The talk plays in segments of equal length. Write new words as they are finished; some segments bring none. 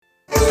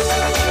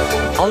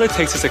All it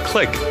takes is a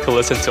click to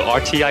listen to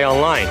RTI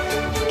online.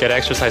 Get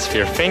exercise for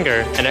your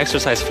finger and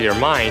exercise for your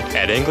mind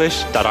at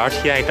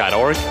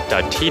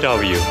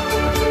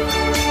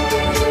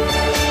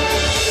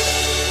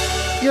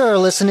english.rti.org.tw. You're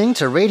listening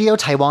to Radio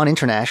Taiwan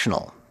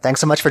International.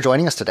 Thanks so much for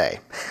joining us today.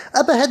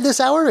 Up ahead this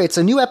hour, it's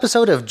a new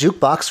episode of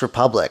Jukebox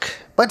Republic.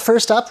 But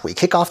first up, we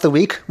kick off the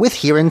week with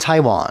Here in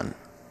Taiwan.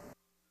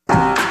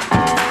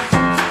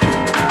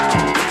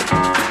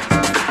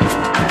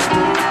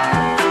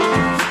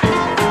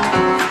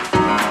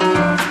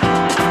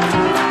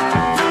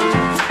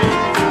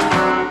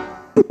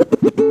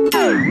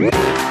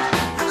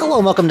 Hello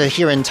and welcome to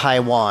Here in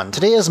Taiwan.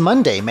 Today is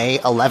Monday, May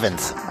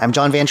 11th. I'm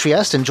John Van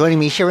Trieste, and joining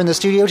me here in the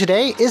studio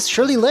today is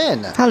Shirley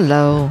Lin.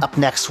 Hello. Up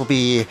next, we'll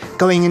be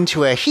going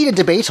into a heated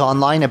debate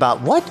online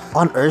about what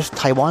on earth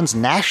Taiwan's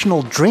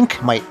national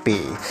drink might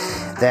be.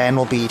 Then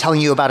we'll be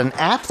telling you about an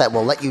app that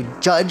will let you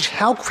judge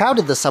how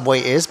crowded the subway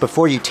is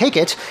before you take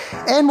it.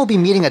 And we'll be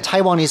meeting a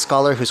Taiwanese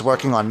scholar who's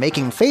working on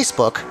making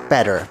Facebook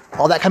better.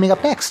 All that coming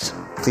up next.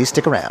 Please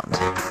stick around.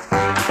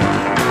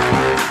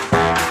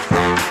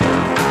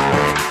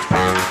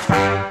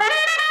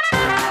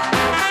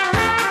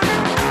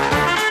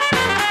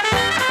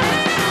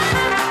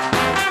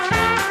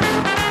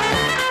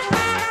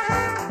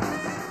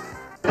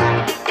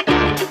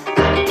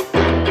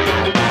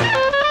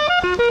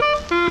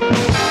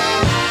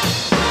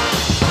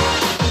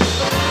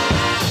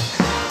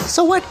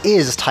 So what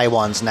is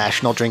Taiwan's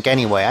national drink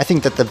anyway? I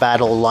think that the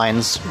battle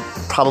lines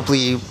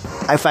probably,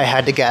 if I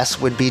had to guess,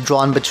 would be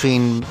drawn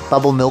between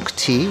bubble milk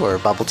tea or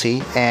bubble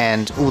tea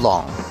and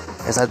oolong.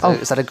 Is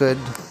that a good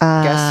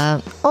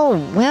guess?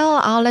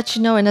 Well, I'll let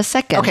you know in a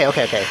second.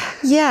 Okay.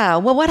 Yeah,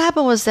 well, what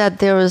happened was that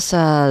there was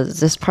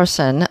this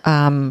person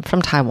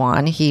from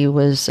Taiwan. He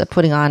was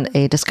putting on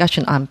a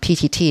discussion on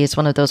PTT. It's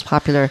one of those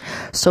popular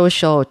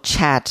social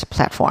chat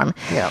platform.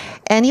 Yeah.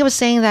 And he was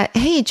saying that,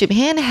 hey,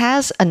 Japan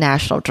has a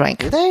national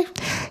drink. Do they?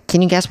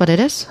 Can you guess what it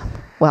is?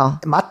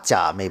 Well,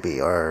 matcha maybe,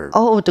 or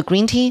the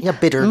green tea? Yeah,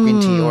 bitter green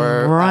tea,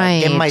 or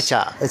right.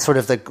 genmaicha. It's sort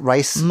of the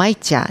rice.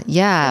 Maicha,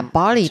 yeah,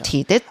 barley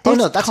tea. That's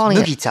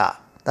mugicha.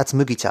 That's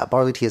mugicha.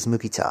 Barley tea is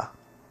mugicha.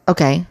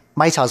 Okay.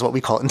 Maicha is what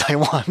we call it in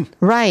Taiwan.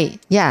 Right.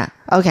 Yeah.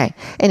 Okay.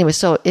 Anyway,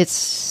 so it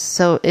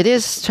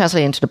is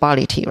translated into the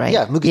barley tea, right?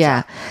 Yeah, mugicha.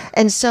 Yeah.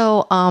 And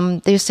so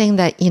they're saying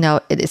that,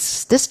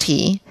 this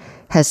tea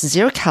has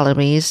 0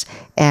 calories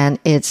and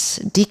it's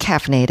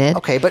decaffeinated.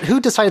 Okay, but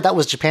who decided that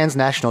was Japan's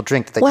national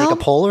drink? Did they take a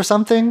poll or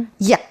something?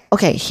 Yeah.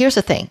 Okay, here's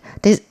the thing.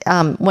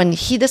 When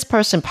this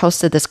person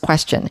posted this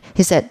question,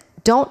 he said,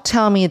 don't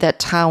tell me that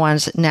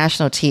Taiwan's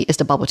national tea is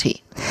the bubble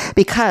tea,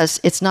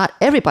 because it's not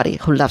everybody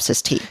who loves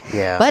this tea.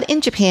 Yeah. But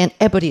in Japan,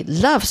 everybody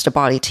loves the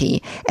barley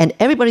tea, and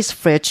everybody's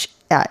fridge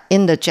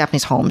in the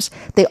Japanese homes,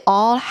 they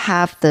all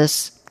have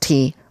this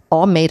tea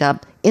all made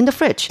up in the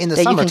fridge. In the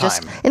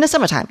summertime. In the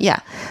summertime,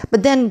 yeah.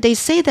 But then they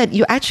say that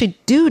you actually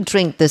do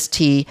drink this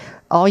tea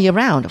all year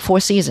round,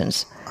 4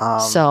 seasons.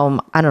 So,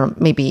 I don't know,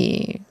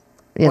 maybe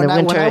in the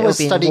winter when I was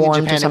it'll be studying in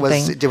warm Japan, or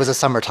something. it was a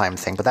summertime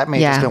thing, but that may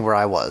have just been where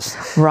I was.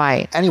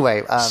 Right.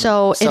 Anyway.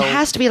 So it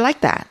has to be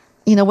like that.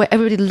 Where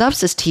everybody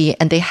loves this tea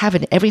and they have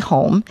it in every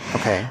home.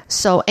 Okay.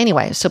 So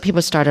anyway,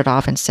 people started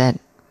off and said,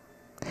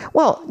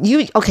 so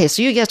you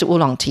guessed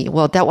oolong tea.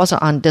 Well, that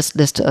wasn't on this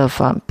list of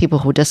people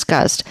who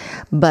discussed,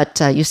 but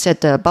you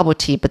said the bubble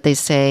tea, but they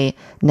say,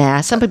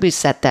 nah, some people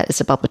said that it's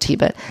a bubble tea,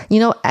 but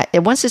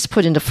once it's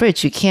put in the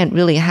fridge, you can't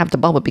really have the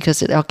bubble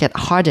because it'll get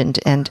hardened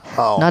and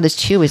not as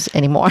chewy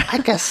anymore. I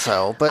guess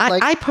so, but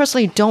I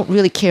personally don't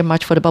really care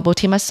much for the bubble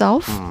tea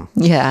myself.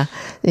 Yeah,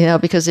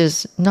 because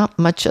there's not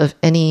much of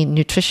any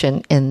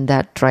nutrition in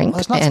that drink. Well,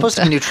 there's not supposed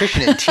to be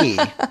nutrition in tea.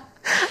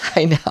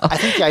 I know. I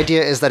think the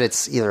idea is that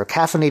it's either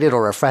caffeinated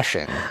or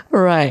refreshing.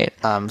 Right.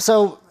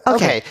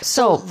 Okay.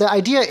 So the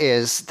idea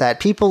is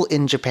that people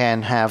in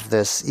Japan have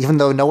this, even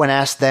though no one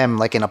asked them,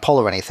 like in a poll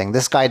or anything,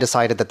 this guy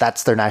decided that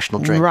that's their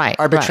national drink. Right.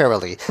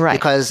 Arbitrarily. Right.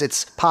 Because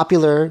it's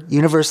popular,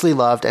 universally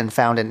loved, and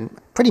found in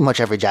pretty much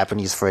every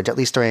Japanese fridge, at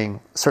least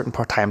during certain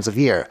times of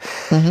year.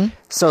 Mm-hmm.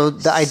 So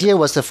the idea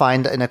was to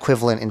find an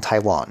equivalent in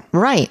Taiwan.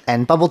 Right.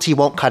 And bubble tea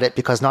won't cut it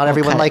because not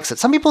everyone likes it.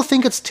 Some people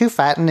think it's too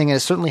fattening, and it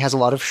certainly has a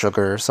lot of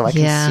sugar, so I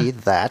can see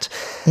that.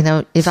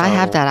 If I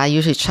have that, I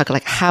usually chuck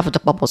like half of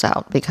the bubbles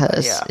out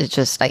because it's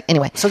just like,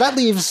 anyway. So that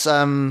leaves...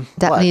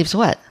 leaves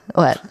what?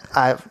 What?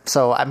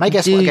 So my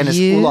guess, again, is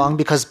oolong,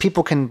 because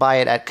people can buy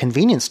it at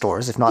convenience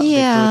stores, if not they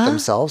brew it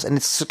themselves, and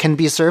it can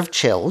be served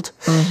chilled.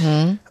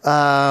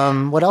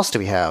 Mm-hmm. What else do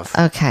we have?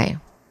 Okay.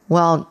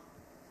 Well,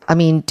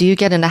 do you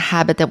get in a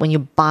habit that when you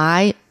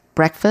buy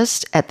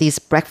breakfast at these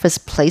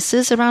breakfast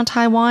places around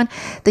Taiwan,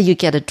 that you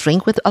get a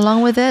drink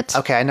along with it?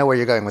 Okay, I know where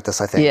you're going with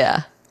this, I think.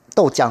 Yeah.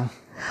 豆浆.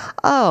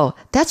 Oh,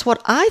 that's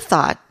what I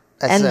thought.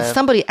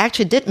 Somebody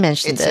actually did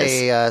mention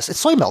this. It's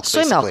soy milk,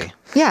 basically. Soy milk,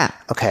 yeah.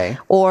 Okay.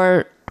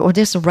 Or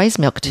there's rice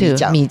milk too, 米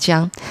浆. 米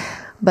浆.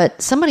 But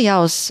somebody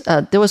else,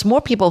 there was more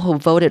people who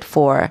voted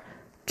for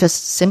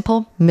just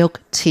simple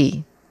milk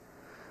tea.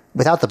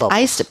 Without the bubbles.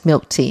 Iced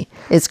milk tea.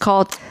 It's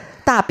called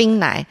大冰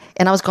奶.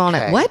 And I was going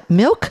Okay. like, what?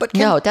 Milk? But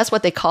No, that's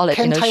what they call it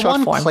Can in a short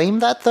Taiwan form. claim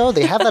that, though?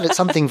 They have that at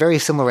something very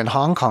similar in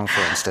Hong Kong,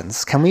 for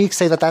instance. Can we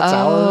say that that's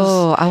ours?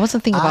 Oh, I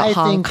wasn't thinking about I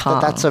Hong think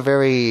Kong. that's a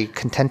very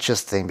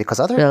contentious thing because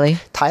Really?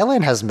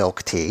 Thailand has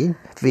milk tea.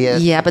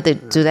 Yeah, but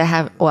do they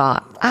have?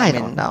 Well, I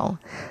don't know.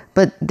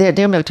 But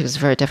their milk tea is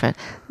very different.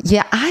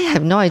 Yeah, I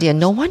have no idea.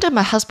 No wonder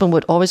my husband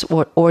would always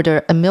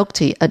order a milk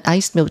tea, an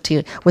iced milk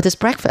tea with his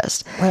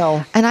breakfast.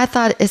 Well- and I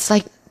thought it's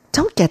like,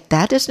 don't get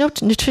that. There's no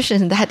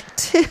nutrition in that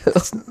too.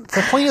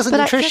 The point isn't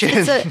But nutrition.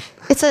 I guess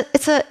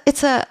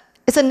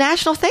it's a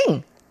national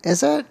thing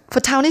Is it? for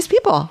Taiwanese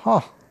people.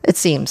 Huh. It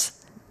seems.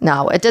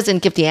 No, it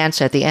doesn't give the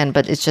answer at the end,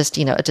 but it's just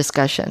a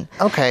discussion.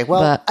 Okay,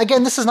 well, But-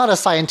 again, this is not a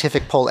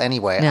scientific poll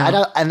anyway.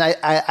 No.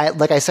 I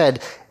like I said,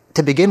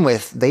 to begin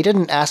with, they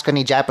didn't ask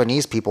any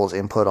Japanese people's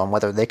input on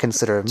whether they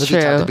consider True.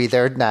 Mujicha to be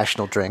their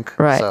national drink.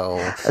 Right. So,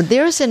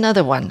 There's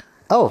another one,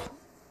 oh,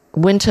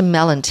 winter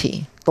melon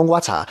tea.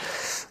 Dongwata.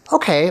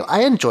 Okay,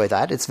 I enjoy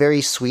that. It's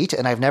very sweet,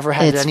 and I've never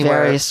had it It's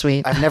anywhere. very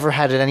sweet. I've never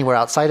had it anywhere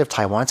outside of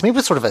Taiwan. It's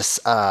maybe sort of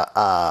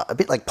a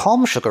bit like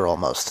palm sugar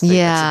almost.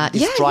 Yeah. It's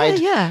these Yeah,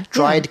 yeah.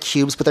 dried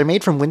cubes, but they're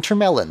made from winter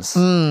melons,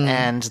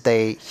 and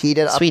they heat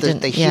it up. Sweetened,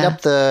 They heat yeah.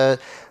 up the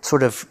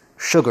sort of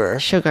sugar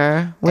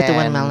With the And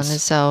watermelon.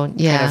 So,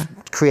 yeah. kind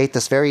of create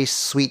this very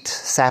sweet,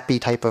 sappy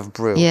type of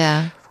brew.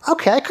 Yeah.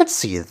 Okay, I could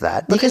see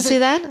that. You can see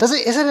that?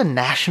 Is it a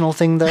national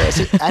thing though?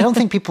 I don't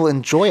think people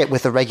enjoy it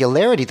with the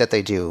regularity that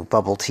they do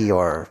bubble tea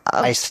or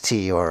iced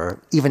tea or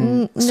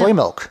even soy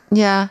milk.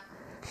 Yeah.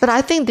 But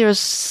I think there's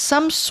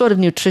some sort of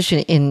nutrition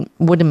in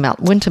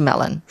winter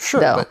melon.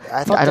 Sure, though. but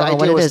I thought don't know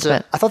what it is,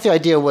 but I thought the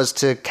idea was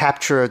to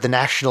capture the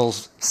national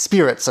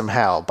spirit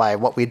somehow by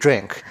what we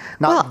drink,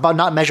 by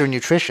not measure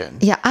nutrition.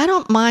 yeah, I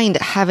don't mind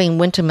having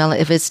winter melon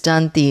if it's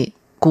done the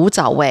古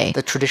早way.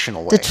 The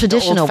traditional way. The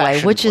traditional way,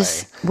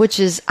 old-fashioned which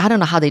is I don't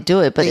know how they do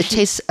it, but it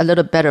tastes a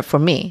little better for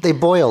me. They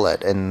boil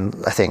it, and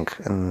I think,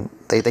 and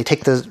they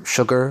take the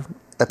sugar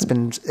that's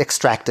been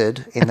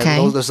extracted in Okay.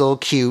 those little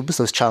cubes,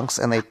 those chunks,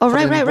 and they Oh, put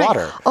right, it in right,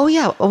 water. right. Oh,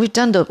 yeah. Well, we've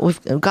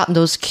gotten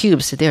those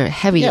cubes. They're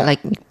heavy, Yeah.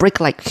 like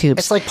brick-like cubes.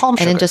 It's like palm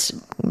And then sugar. just,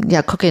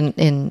 cook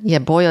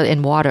boil it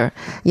in water.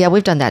 Yeah,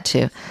 we've done that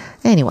too.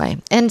 Anyway,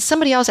 and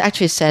somebody else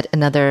actually said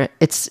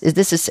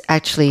this is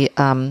actually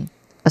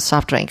a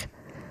soft drink.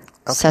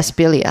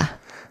 Sarsaparilla.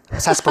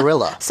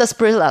 Sarsaparilla.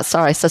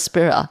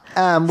 Sarsaparilla.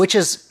 Which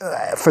is,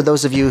 for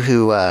those of you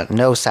who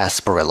know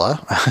sarsaparilla,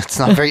 it's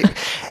not very,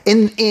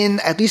 in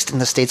at least in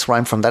the states where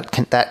I'm from,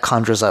 that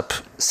conjures up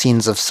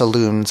scenes of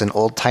saloons and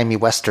old timey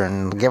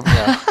western,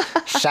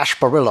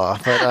 sarsaparilla,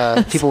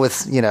 but people with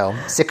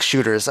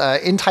 6-shooters.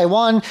 In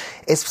Taiwan,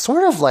 it's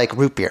sort of like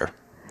root beer.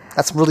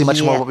 That's really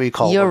much more what we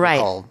call. You're what we right.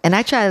 call- And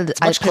actually, It's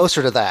much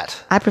closer to that.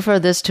 I prefer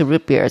this to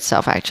root beer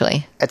itself,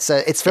 actually.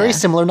 It's very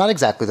similar, not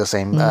exactly the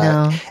same,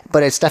 No.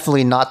 but it's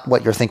definitely not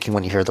what you're thinking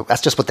when you hear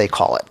that's just what they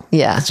call it.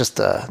 Yeah. It's just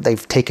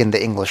they've taken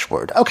the English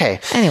word. Okay.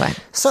 Anyway,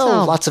 So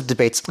lots of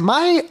debates.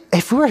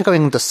 If we were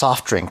going the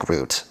soft drink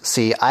route,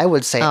 I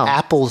would say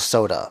apple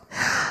soda.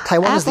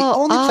 Taiwan is the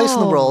Apple- only place in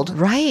the world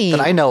right.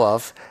 that I know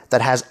of that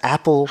has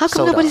apple How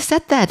come soda. nobody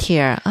said that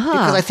here?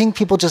 Because I think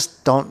people just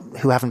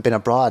who haven't been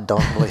abroad,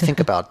 don't really think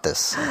about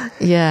this.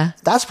 Yeah.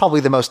 That's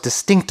probably the most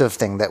distinctive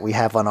thing that we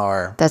have on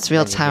our. That's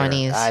real menu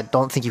here. Taiwanese. I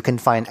don't think you can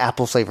find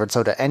apple flavored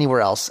soda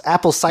anywhere else.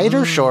 Apple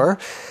cider, sure.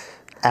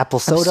 Apple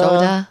soda,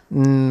 soda?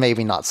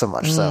 maybe not so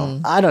much. So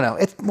I don't know.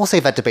 We'll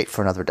save that debate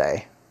for another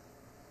day.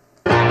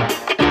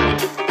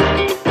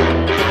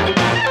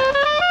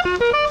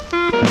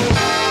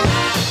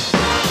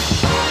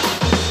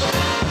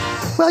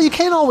 Well, you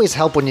can't always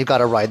help when you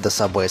gotta ride the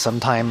subway.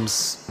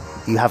 Sometimes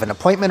you have an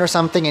appointment or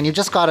something and you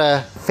just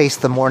gotta face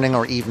the morning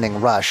or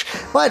evening rush.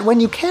 But when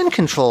you can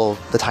control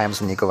the times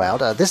when you go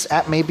out, this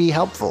app may be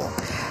helpful.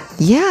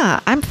 Yeah,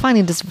 I'm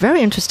finding this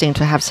very interesting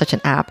to have such an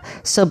app.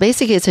 So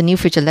basically, it's a new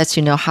feature that lets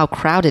you know how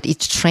crowded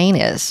each train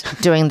is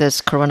during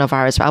this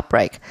coronavirus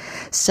outbreak.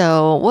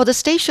 So, the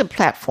station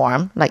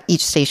platform, like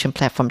each station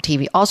platform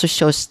TV, also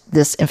shows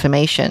this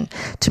information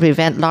to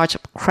prevent large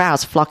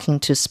crowds flocking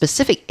to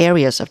specific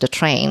areas of the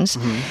trains.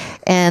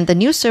 And the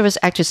new service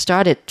actually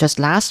started just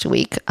last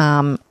week.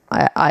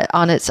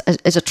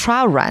 It's a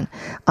trial run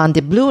on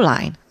the Blue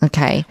Line,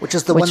 okay? Which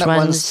is the one that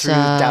runs through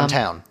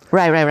downtown.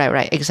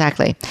 Right,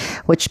 exactly.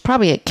 Which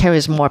probably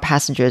carries more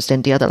passengers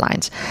than the other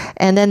lines.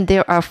 And then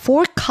there are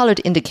 4 colored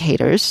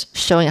indicators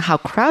showing how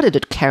crowded the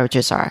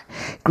carriages are.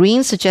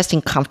 Green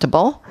suggesting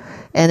comfortable,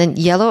 and then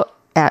yellow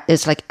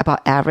is like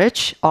about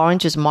average,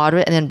 orange is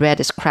moderate, and then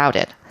red is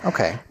crowded.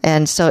 Okay.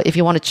 And so if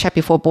you want to check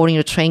before boarding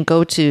your train,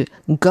 go to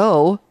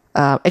Taipei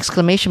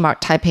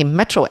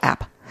Metro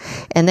app,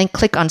 and then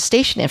click on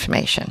station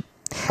information.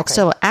 Okay.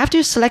 So after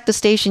you select the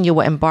station you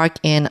will embark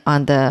in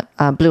on the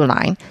Blue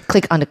Line,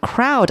 click on the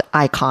crowd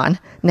icon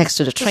next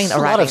to the train This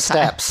is arriving a lot of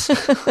time.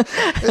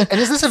 steps. And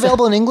is this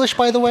available in English,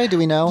 by the way? Do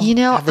we know?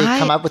 Have they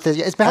come up with it?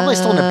 It's probably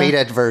still in a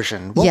beta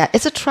version. Well, Yeah,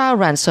 it's a trial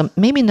run, so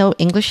maybe no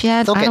English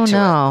yet. they'll I get don't to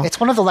know. it. It's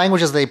one of the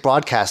languages they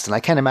broadcast, and I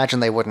can't imagine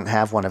they wouldn't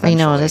have one I eventually.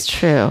 know, that's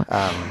true.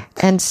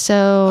 And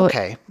so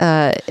Okay.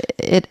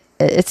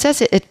 it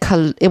says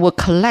it will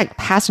collect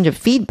passenger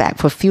feedback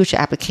for future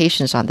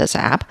applications on this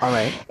app. All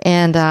right.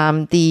 And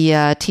the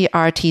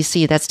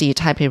TRTC, that's the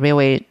Taipei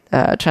Railway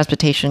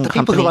Transportation The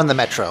Company. people who run the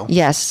metro.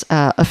 Yes,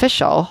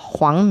 official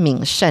Huang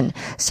Mingshen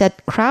said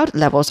crowd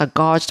levels are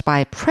gauged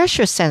by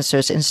pressure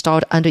sensors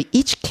installed under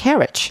each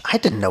carriage. I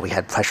didn't know we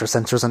had pressure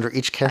sensors under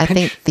each carriage. I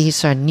think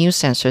these are new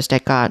sensors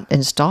that got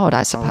installed,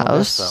 I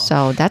suppose.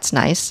 So that's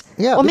nice.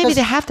 Yeah, or maybe because-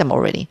 they have them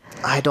already.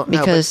 I don't know.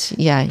 Because, but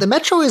yeah. the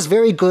metro is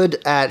very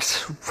good at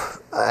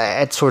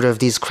sort of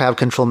these crowd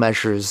control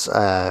measures.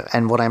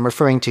 And what I'm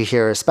referring to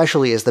here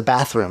especially is the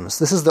bathrooms.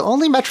 This is the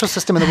only metro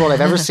system in the world I've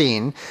ever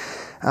seen.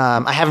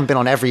 I haven't been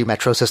on every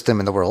metro system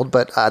in the world,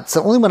 but it's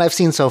the only one I've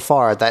seen so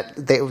far that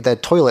the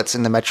toilets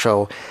in the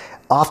metro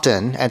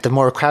often, at the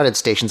more crowded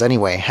stations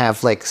anyway,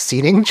 have like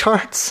seating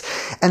charts,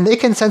 and they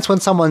can sense when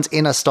someone's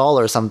in a stall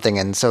or something,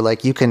 and so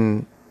like you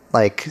can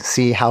like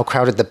see how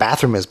crowded the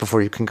bathroom is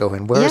before you can go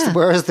in.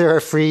 Where is there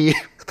a free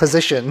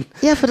position?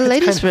 Yeah, for the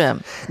ladies'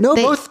 room. No,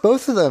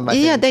 both of them.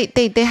 I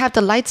think. They have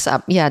the lights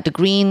up. Yeah, the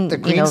green. The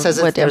green says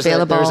if there's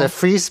a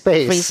free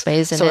space. Free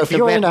space, and so then if the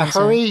you're red in a ones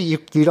are- hurry, you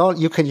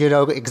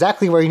know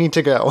exactly where you need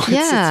to go.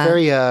 Yeah. It's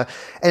very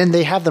and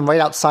they have them right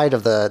outside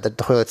of the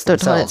toilets The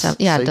themselves. toilets,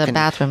 yeah, So you the can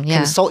bathroom, yeah.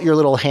 Consult your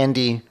little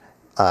handy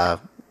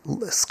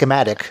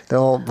schematic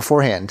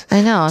beforehand.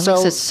 I know.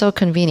 It's so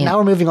convenient. Now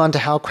we're moving on to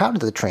how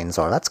crowded the trains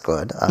are. That's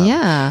good.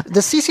 Yeah.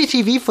 The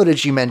CCTV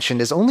footage you mentioned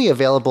is only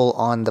available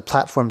on the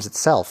platforms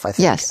itself, I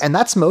think. Yes. And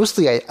that's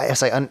mostly,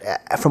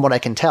 from what I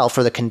can tell,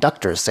 for the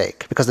conductor's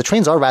sake, because the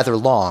trains are rather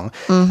long,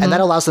 Mm-hmm. and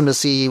that allows them to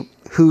see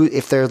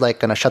if they're like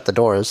going to shut the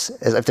doors,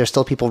 if there's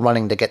still people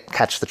running to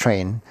catch the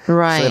train.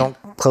 Right. So they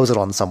don't close it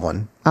on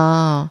someone.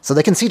 Oh. So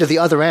they can see to the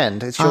other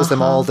end. It shows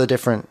them all the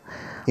different,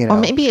 Or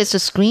maybe it's the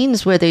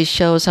screens where they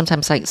show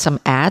sometimes like some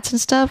ads and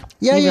stuff.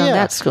 Yeah, Maybe yeah, on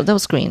yeah.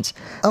 those screens.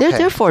 Okay.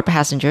 They're for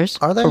passengers.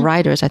 Are they? For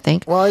riders, I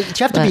think. Well, you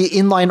have to be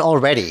in line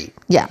already.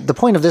 Yeah. The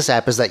point of this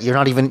app is that you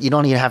don't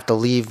even have to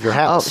leave your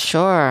Oh, house.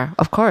 sure.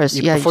 Of course.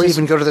 Before you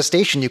even go to the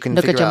station, you can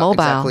look at figure your out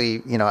mobile.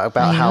 exactly,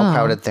 about how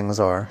crowded things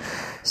are.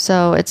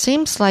 So it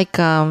seems like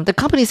the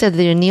company said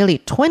there are nearly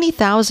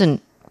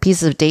 20,000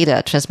 pieces of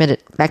data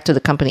transmitted back to the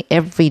company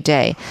every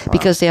day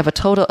because they have a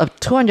total of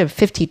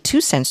 252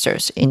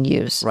 sensors in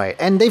use. Right.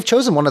 And they've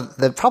chosen one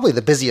of probably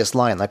the busiest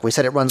line. Like we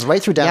said, it runs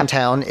right through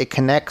downtown. It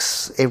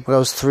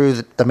goes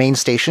through the main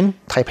station,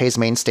 Taipei's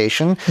main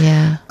station.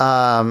 Yeah.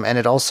 And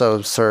it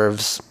also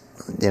serves,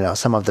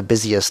 some of the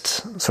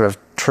busiest sort of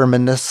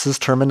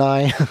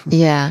termini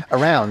Yeah.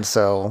 around.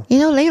 So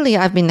Lately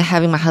I've been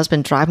having my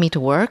husband drive me to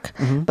work,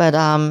 but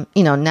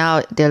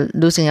now they're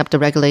loosening up the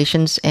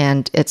regulations,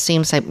 and it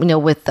seems like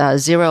with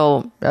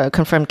zero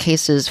confirmed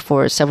cases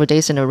for several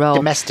days in a row,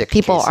 Domestic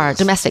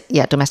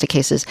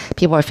cases.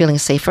 People are feeling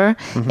safer,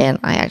 and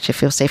I actually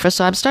feel safer.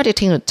 So I've started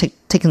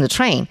taking the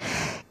train,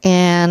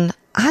 and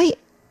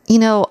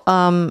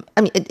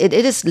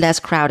it is less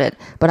crowded,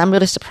 but I'm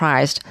really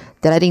surprised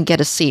that I didn't get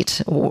a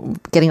seat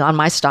getting on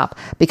my stop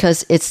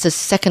because it's the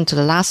second to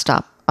the last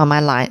stop on my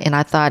line, and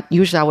I thought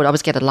usually I would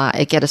always get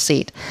a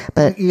seat,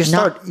 but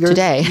not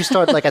today. You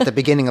start like at the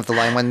beginning of the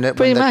line when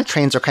the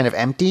trains are kind of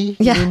empty.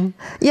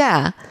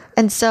 Yeah.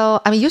 And so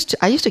I used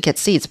to get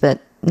seats, but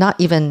not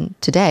even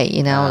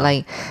today,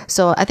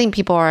 so I think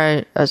people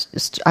are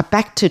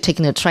back to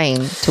taking the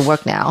train to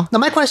work now. Now,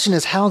 my question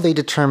is how they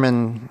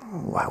determine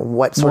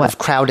what sort of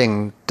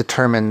crowding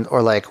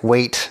or like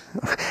weight.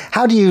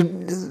 What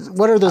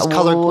do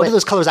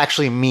those colors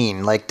actually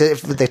mean? Like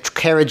if the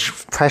carriage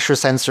pressure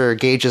sensor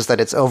gauges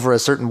that it's over a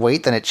certain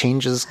weight, then it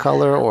changes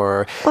color,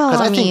 or because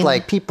I think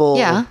like people.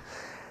 Yeah.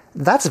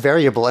 That's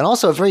variable and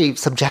also very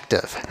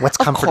subjective. What's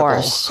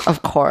comfortable?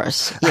 Of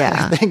course.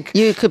 Yeah. I think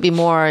you could be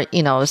more,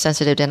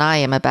 sensitive than I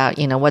am about,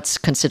 what's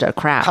considered a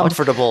crowd.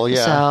 Comfortable,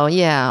 yeah. So,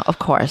 yeah, of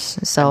course.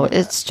 So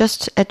it's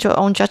just at your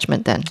own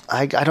judgment then.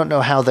 I don't know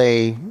how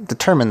they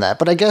determine that,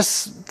 but I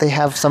guess they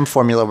have some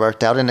formula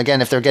worked out. And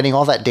again, if they're getting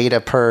all that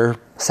data per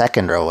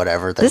second or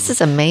whatever. Then this is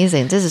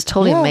amazing. This is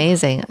totally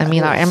amazing. I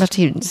mean, our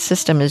MRT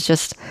system is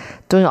just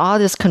doing all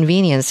this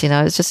convenience,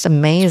 it's just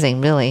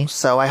amazing, really.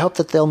 So I hope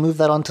that they'll move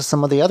that onto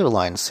some of the other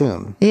lines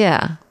soon.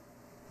 Yeah.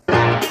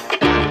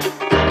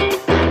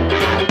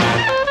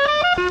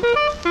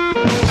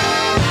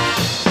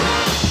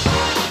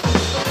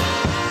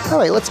 All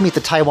right, let's meet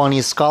the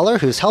Taiwanese scholar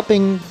who's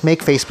helping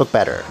make Facebook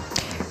better.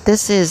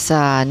 This is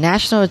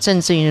National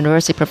Zhengzi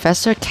University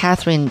professor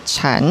Catherine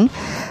Chen,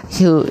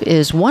 who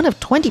is one of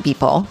 20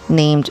 people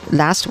named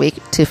last week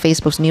to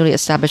Facebook's newly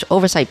established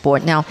oversight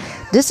board. Now,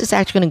 this is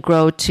actually going to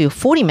grow to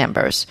 40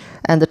 members,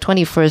 and the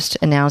 21st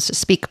announced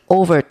speak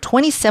over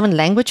 27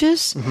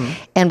 languages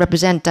and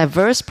represent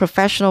diverse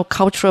professional,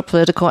 cultural,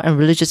 political, and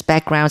religious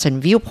backgrounds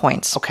and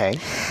viewpoints. Okay.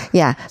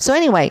 Yeah. So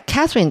anyway,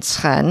 Catherine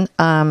Chen,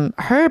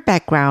 her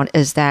background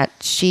is that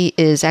she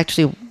is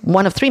actually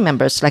one of 3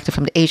 members selected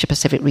from the Asia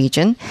Pacific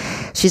region.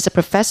 She's a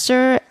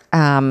professor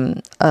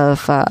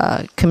of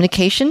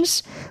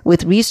communications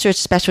with research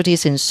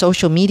specialties in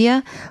social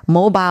media,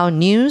 mobile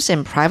news,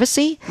 and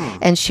privacy.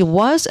 And she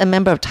was a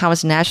member of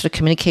Taiwan's National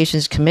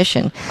Communications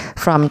Commission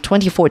from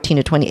 2014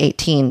 to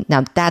 2018.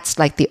 Now, that's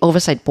like the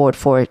oversight board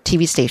for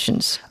TV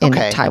stations in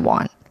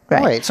Taiwan.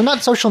 Right. So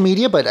not social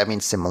media, but I mean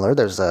similar.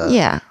 There's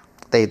a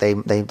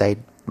They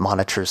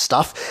monitor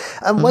stuff.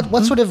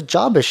 What sort of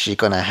job is she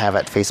going to have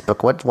at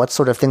Facebook? What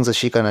sort of things is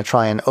she going to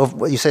try and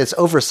you say it's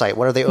oversight?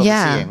 What are they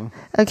overseeing?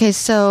 Okay,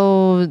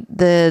 so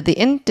the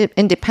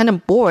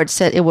independent board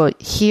said it will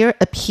hear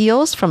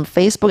appeals from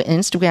Facebook and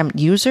Instagram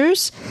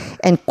users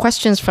and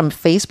questions from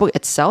Facebook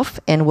itself,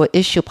 and will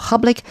issue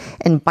public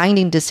and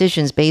binding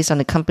decisions based on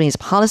the company's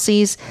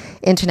policies,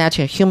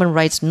 international human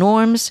rights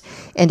norms,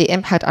 and the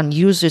impact on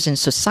users and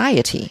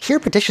society. Hear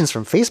petitions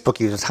from Facebook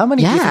users. How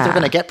many do you think they're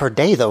going to get per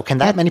day, though? Can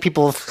that many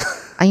people...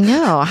 I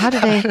know. How do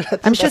they...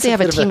 I'm sure they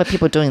have a team of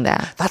people doing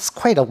that. That's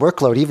quite a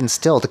workload, even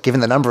still, given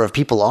the number of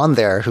people on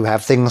there who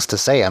have things to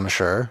say, I'm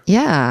sure.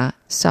 Yeah.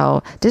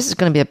 So this is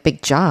going to be a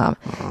big job.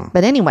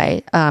 But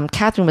anyway,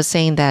 Catherine was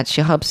saying that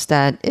she hopes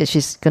that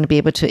she's going to be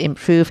able to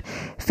improve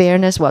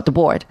fairness. Well, the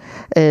board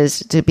is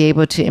to be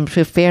able to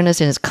improve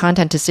fairness in its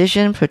content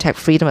decision, protect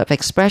freedom of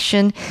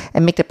expression,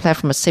 and make the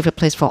platform a safer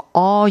place for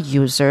all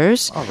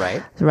users. All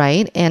right.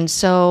 Right. And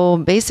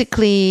so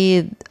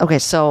basically, okay,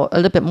 so a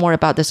little bit more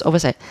about this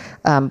oversight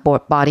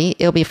board body.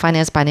 It'll be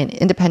financed by an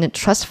independent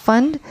trust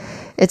fund.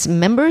 Its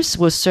members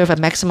will serve a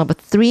maximum of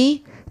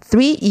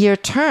three-year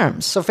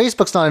terms. So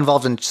Facebook's not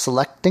involved in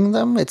selecting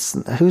them. It's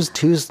who's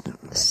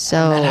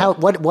so. And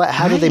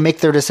how do they make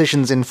their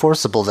decisions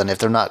enforceable then if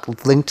they're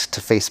not linked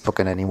to Facebook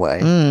in any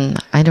way?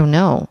 I don't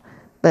know,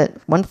 but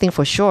one thing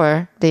for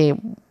sure, they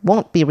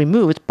won't be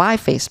removed by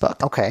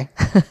Facebook. Okay.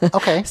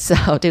 So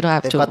they don't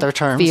have They've got their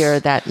terms. fear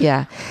that.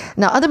 Yeah.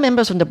 Now, other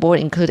members from the board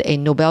include a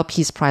Nobel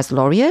Peace Prize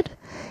laureate,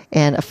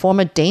 and a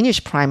former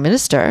Danish prime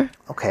minister.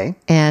 Okay.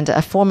 And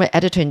a former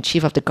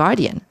editor-in-chief of The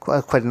Guardian.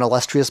 Quite an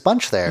illustrious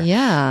bunch there.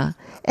 Yeah.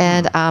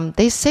 And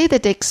they say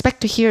that they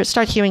expect to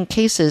start hearing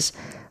cases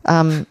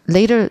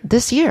later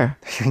this year.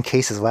 Hearing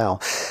cases, wow.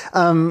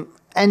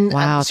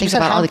 Wow, so think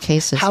about all the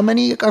cases. How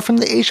many are from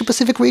the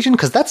Asia-Pacific region?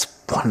 Because that's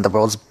one of the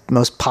world's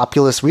most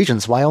populous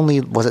regions. Why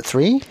was it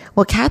 3?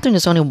 Well, Catherine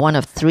is only one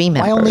of 3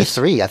 members. Why only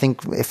 3? I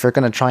think if we're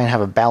going to try and have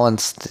a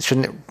balance,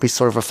 shouldn't it be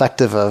sort of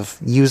reflective of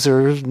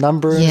user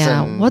numbers?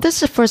 Yeah, well, this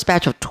is the first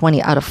batch of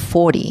 20 out of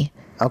 40.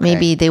 Okay.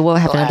 Maybe they will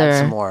have another,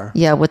 some more.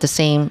 Yeah, with the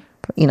same,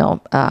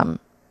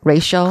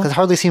 ratio. Because it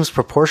hardly seems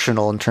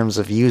proportional in terms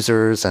of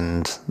users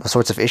and the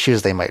sorts of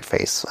issues they might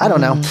face. I don't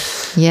know.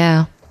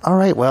 Yeah. All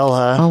right, well,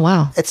 oh,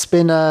 wow. It's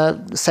been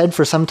said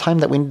for some time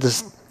that we need to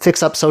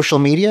fix up social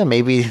media.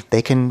 Maybe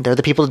they're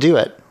the people to do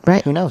it.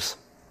 Right. Who knows?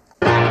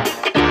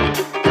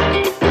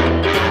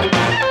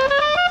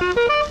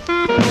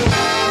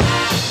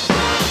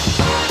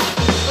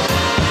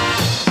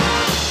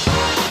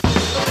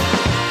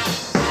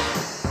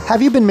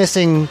 Have you been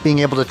missing being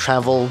able to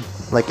travel,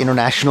 like,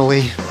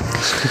 internationally?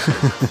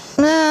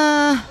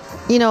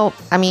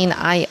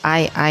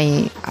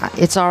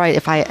 It's all right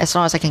as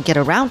long as I can get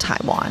around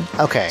Taiwan.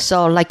 Okay.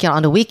 So,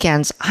 on the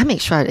weekends, I make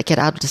sure I get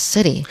out of the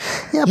city.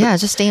 Yeah,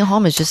 just staying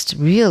home is just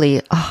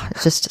really,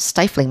 just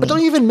stifling me. But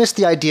don't you even miss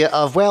the idea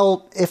of,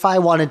 well, if I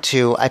wanted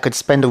to, I could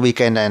spend a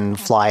weekend and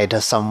fly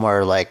to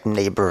somewhere like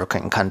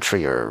neighboring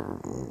country or,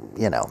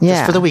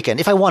 just for the weekend,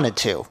 if I wanted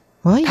to.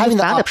 Well, you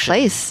found a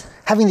place.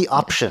 Having the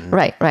option.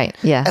 Right,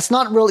 yeah. It's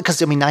not really,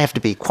 because, now you have to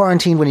be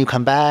quarantined when you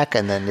come back,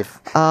 and then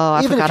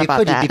I forgot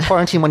about that. You'd be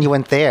quarantined when you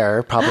went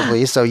there,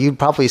 probably, so you'd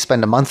probably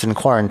spend a month in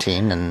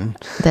quarantine, and...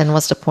 Then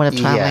what's the point of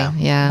traveling?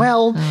 Yeah.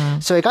 Well,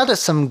 so I got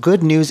some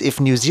good news if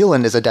New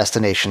Zealand is a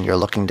destination you're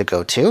looking to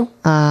go to.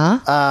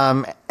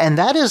 And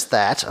that is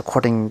that,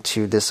 according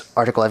to this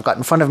article I've got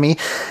in front of me,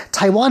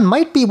 Taiwan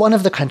might be one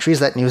of the countries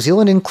that New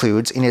Zealand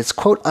includes in its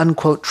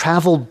quote-unquote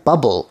travel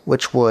bubble,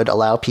 which would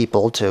allow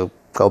people to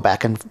go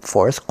back and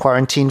forth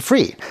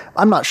quarantine-free.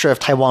 I'm not sure if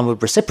Taiwan would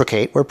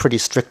reciprocate. We're pretty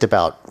strict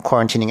about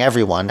quarantining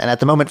everyone, and at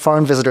the moment,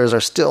 foreign visitors are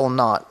still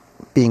not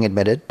being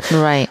admitted.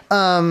 Right.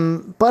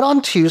 But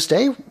on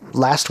Tuesday,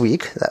 last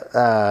week,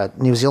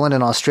 New Zealand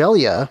and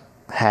Australia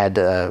had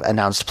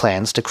announced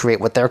plans to create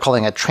what they're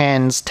calling a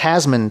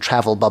trans-Tasman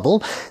travel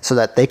bubble so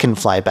that they can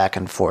fly back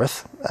and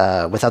forth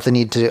without the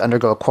need to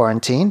undergo a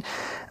quarantine.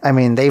 I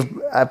mean, they've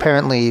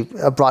apparently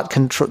brought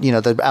control,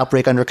 the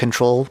outbreak under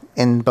control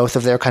in both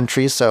of their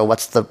countries. So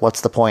what's the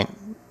point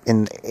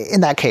in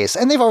that case?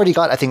 And they've already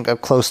got, I think,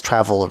 close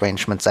travel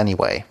arrangements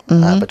anyway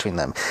between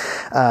them.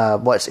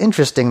 What's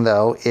interesting,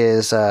 though,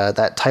 is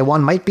that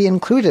Taiwan might be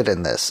included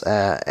in this,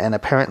 and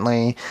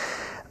apparently.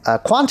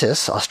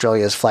 Qantas,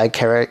 Australia's flag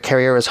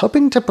carrier, is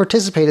hoping to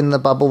participate in the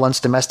bubble once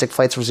domestic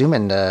flights resume,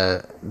 and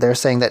they're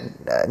saying that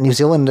Air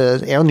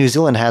New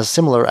Zealand has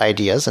similar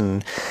ideas,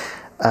 and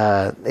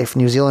if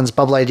New Zealand's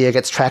bubble idea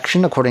gets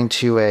traction, according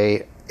to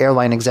a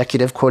airline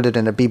executive quoted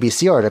in a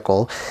BBC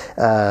article,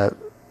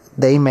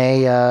 they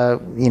may,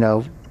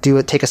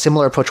 take a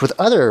similar approach with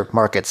other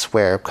markets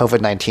where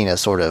COVID-19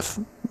 is sort of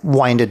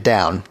winded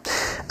down.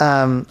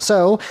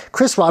 So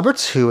Chris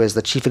Roberts, who is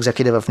the chief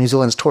executive of New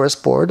Zealand's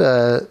Tourist Board,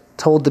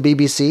 told the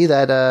BBC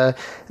that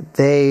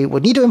they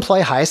would need to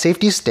employ high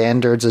safety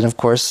standards and, of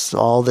course,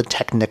 all the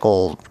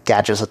technical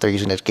gadgets that they're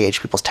using to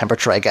gauge people's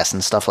temperature, I guess,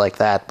 and stuff like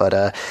that.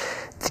 But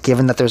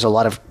given that there's a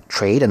lot of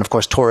trade and, of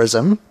course,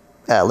 tourism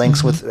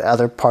links with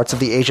other parts of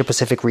the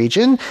Asia-Pacific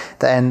region,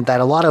 and that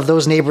a lot of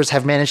those neighbors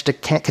have managed to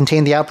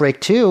contain the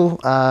outbreak too,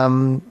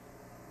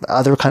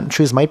 other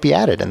countries might be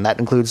added, and that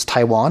includes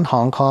Taiwan,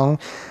 Hong Kong,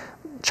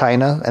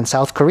 China, and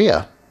South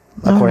Korea,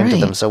 according to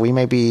them. So we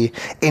may be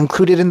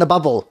included in the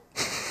bubble.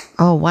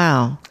 Oh,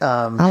 wow.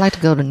 I'd like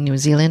to go to New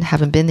Zealand.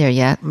 Haven't been there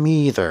yet.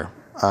 Me either.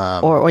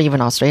 Or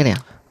even Australia.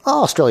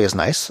 Oh, Australia's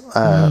nice.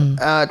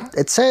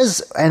 It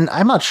says, and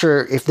I'm not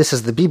sure if this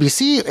is the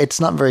BBC, it's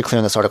not very clear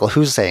in this article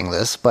who's saying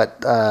this,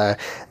 but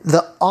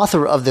the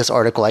author of this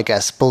article, I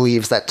guess,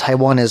 believes that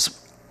Taiwan is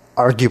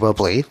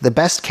arguably the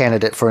best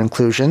candidate for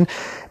inclusion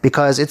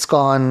because it's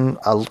gone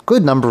a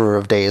good number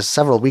of days,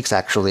 several weeks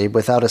actually,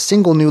 without a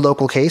single new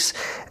local case,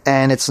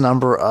 and its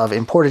number of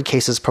imported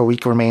cases per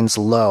week remains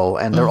low,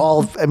 and they're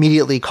all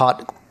immediately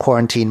caught,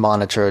 quarantine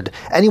monitored.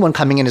 Anyone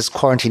coming in is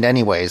quarantined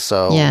anyway,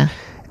 so yeah.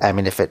 I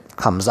mean, if it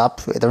comes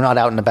up, they're not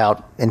out and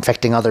about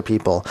infecting other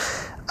people.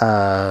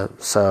 Yeah,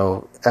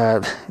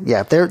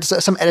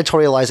 there's some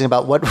editorializing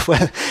about what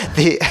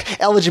the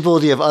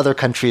eligibility of other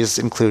countries'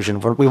 inclusion.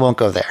 We won't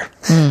go there.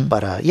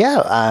 But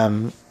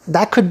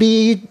that could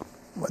be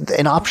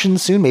an option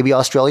soon. Maybe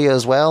Australia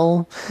as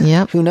well.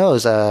 Yep. Who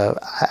knows?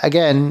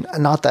 Again,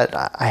 not that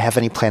I have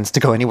any plans to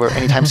go anywhere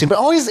anytime soon, but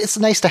always it's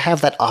nice to have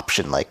that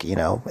option. Like,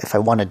 if I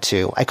wanted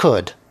to, I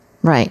could.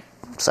 Right.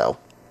 So.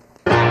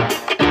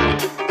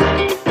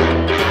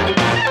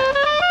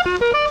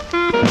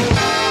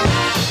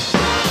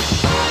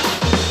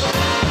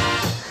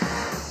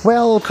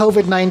 Well,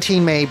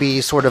 COVID-19 may be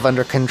sort of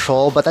under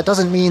control, but that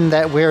doesn't mean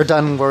that we're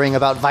done worrying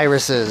about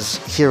viruses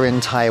here in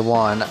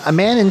Taiwan. A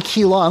man in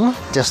Keelung,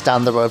 just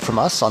down the road from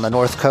us on the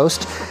north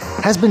coast,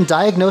 has been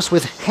diagnosed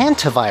with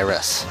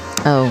hantavirus.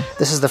 Oh.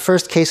 This is the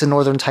first case in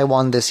northern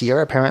Taiwan this year,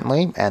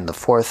 apparently, and the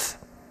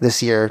fourth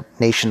this year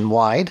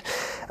nationwide.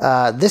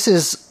 This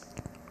is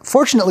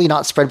fortunately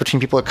not spread between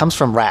people. It comes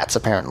from rats,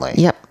 apparently.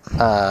 Yep.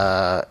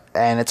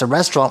 And it's a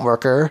restaurant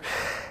worker.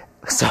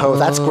 So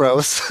that's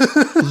gross.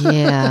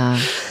 Yeah.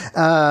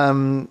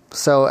 And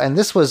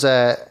this was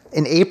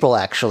in April,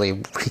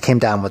 actually, he came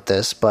down with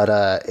this,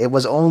 but it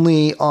was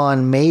only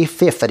on May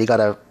 5th that he got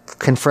a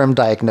confirmed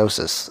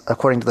diagnosis.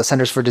 According to the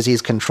Centers for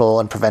Disease Control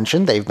and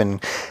Prevention, they've been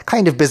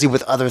kind of busy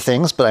with other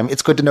things, but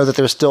it's good to know that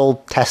they're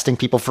still testing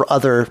people for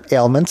other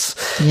ailments,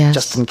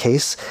 just in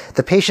case.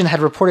 The patient had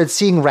reported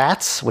seeing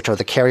rats, which are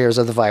the carriers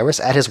of the virus,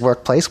 at his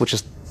workplace, which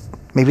is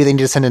maybe they need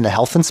to send in a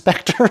health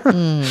inspector.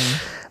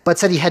 But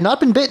said he had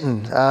not been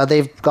bitten.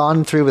 They've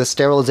gone through with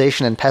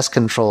sterilization and pest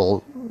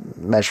control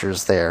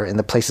measures there in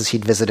the places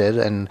he'd visited,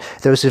 and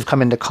those who've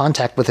come into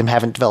contact with him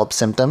haven't developed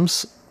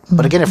symptoms.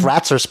 But again, if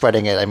rats are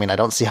spreading it, I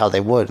don't see how they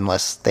would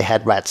unless they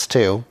had rats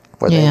too,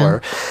 where they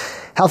were.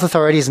 Health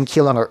authorities in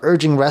Keelung are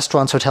urging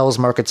restaurants, hotels,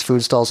 markets,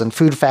 food stalls, and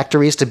food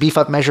factories to beef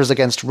up measures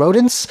against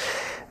rodents.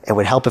 It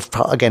would help if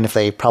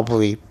they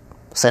probably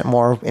sent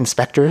more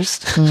inspectors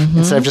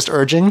instead of just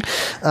urging.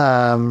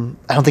 I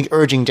don't think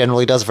urging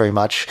generally does very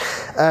much.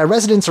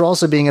 Residents are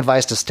also being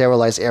advised to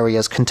sterilize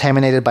areas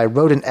contaminated by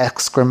rodent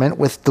excrement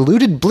with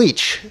diluted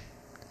bleach.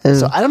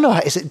 So I don't know,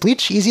 is it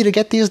bleach easy to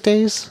get these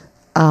days?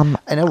 I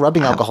know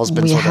rubbing alcohol's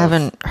been we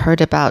haven't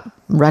heard about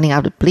running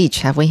out of bleach,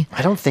 have we?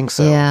 I don't think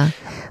so. Yeah.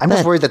 I'm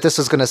just worried that this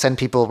is going to send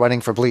people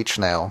running for bleach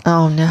now.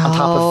 Oh, no. On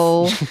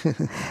top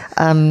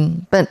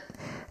of... But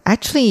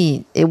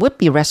actually, it would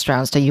be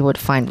restaurants that you would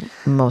find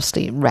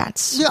mostly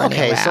rats. Yeah,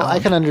 okay, so I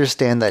can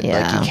understand that you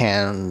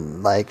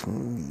can,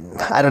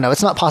 I don't know,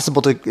 it's not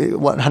possible to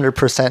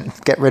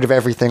 100% get rid of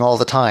everything all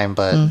the time,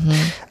 but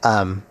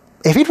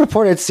if he'd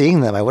reported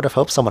seeing them, I would have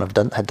hoped someone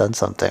had done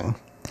something.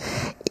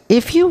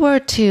 If you were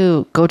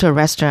to go to a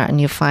restaurant and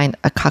you find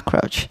a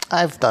cockroach,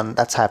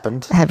 that's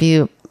happened. Have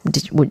you?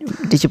 Did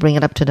you bring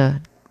it up to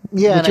the?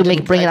 Yeah, Would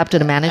you bring it up to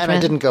the management? And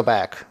I didn't go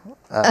back.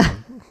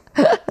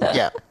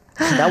 Yeah,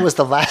 that was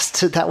the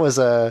last. That was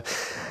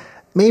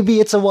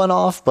maybe it's a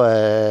one-off,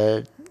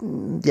 but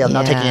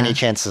not taking any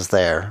chances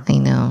there. I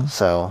know.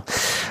 So,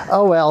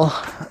 oh well.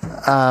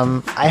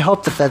 I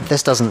hope that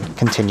this doesn't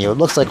continue. It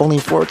looks like only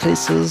 4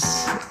 cases.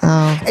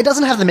 Oh. It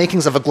doesn't have the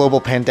makings of a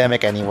global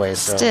pandemic anyway.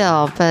 So.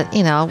 Still, but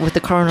with the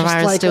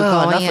coronavirus still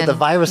going, enough with the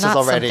viruses not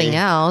already. Something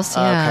else.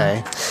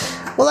 Yeah.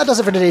 Okay. Well, that does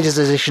it for today's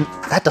edition.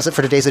 That does it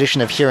for today's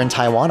edition of Here in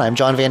Taiwan. I'm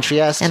John Van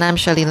Trieste. And I'm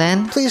Shirley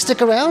Lin. Please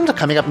stick around.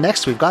 Coming up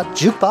next, we've got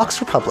Jukebox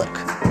Republic.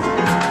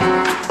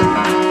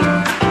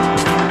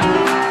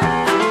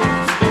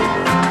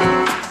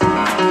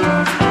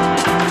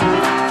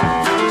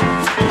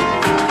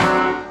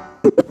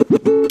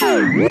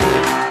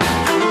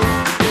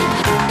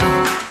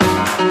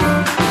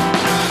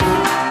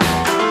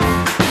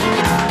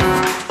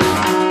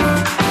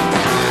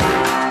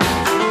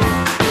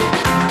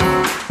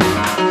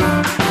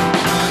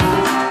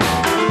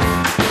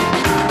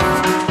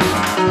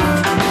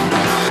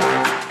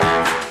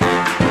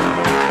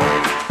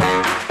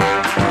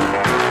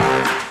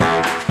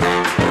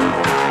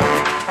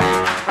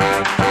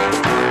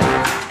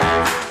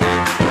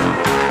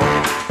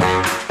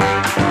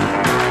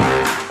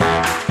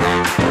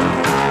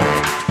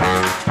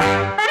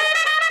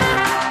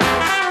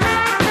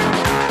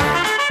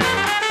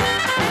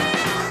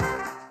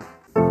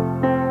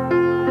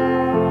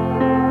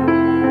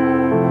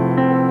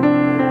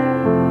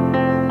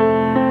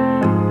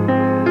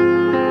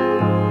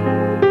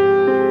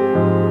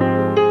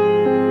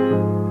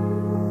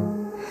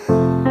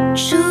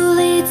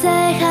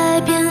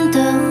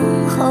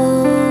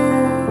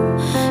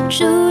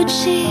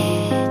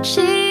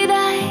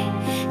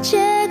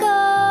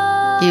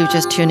 You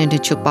just tuned into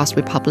Jukebox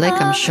Republic.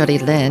 I'm Shirley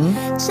Lin.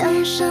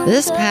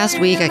 This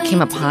past week, I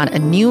came upon a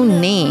new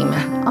name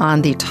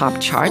on the top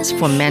charts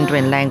for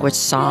Mandarin language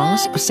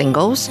songs or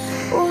singles.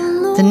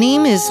 The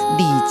name is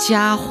Li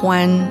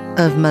Jiahuan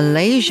of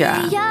Malaysia.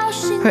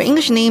 Her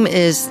English name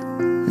is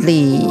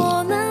Li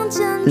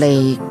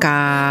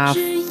Ga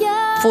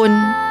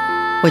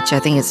Fun, which I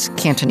think is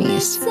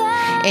Cantonese.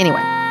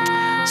 Anyway,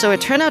 so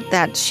it turned out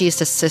that she's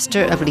the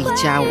sister of Li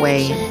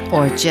Jiawei,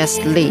 or Jess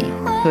Li,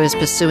 who is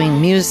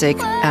pursuing music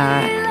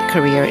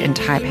career in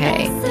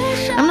Taipei.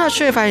 I'm not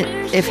sure if I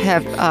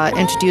have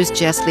introduced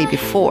Jess Li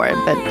before,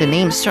 but the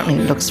name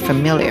certainly looks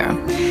familiar.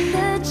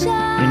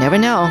 You never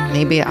know.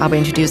 Maybe I'll be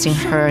introducing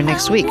her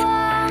next week.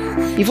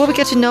 Before we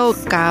get to know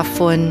Ga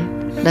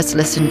Fun, let's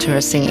listen to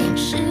her singing.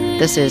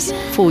 This is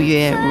Fu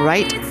Yue,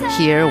 Right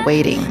Here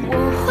Waiting.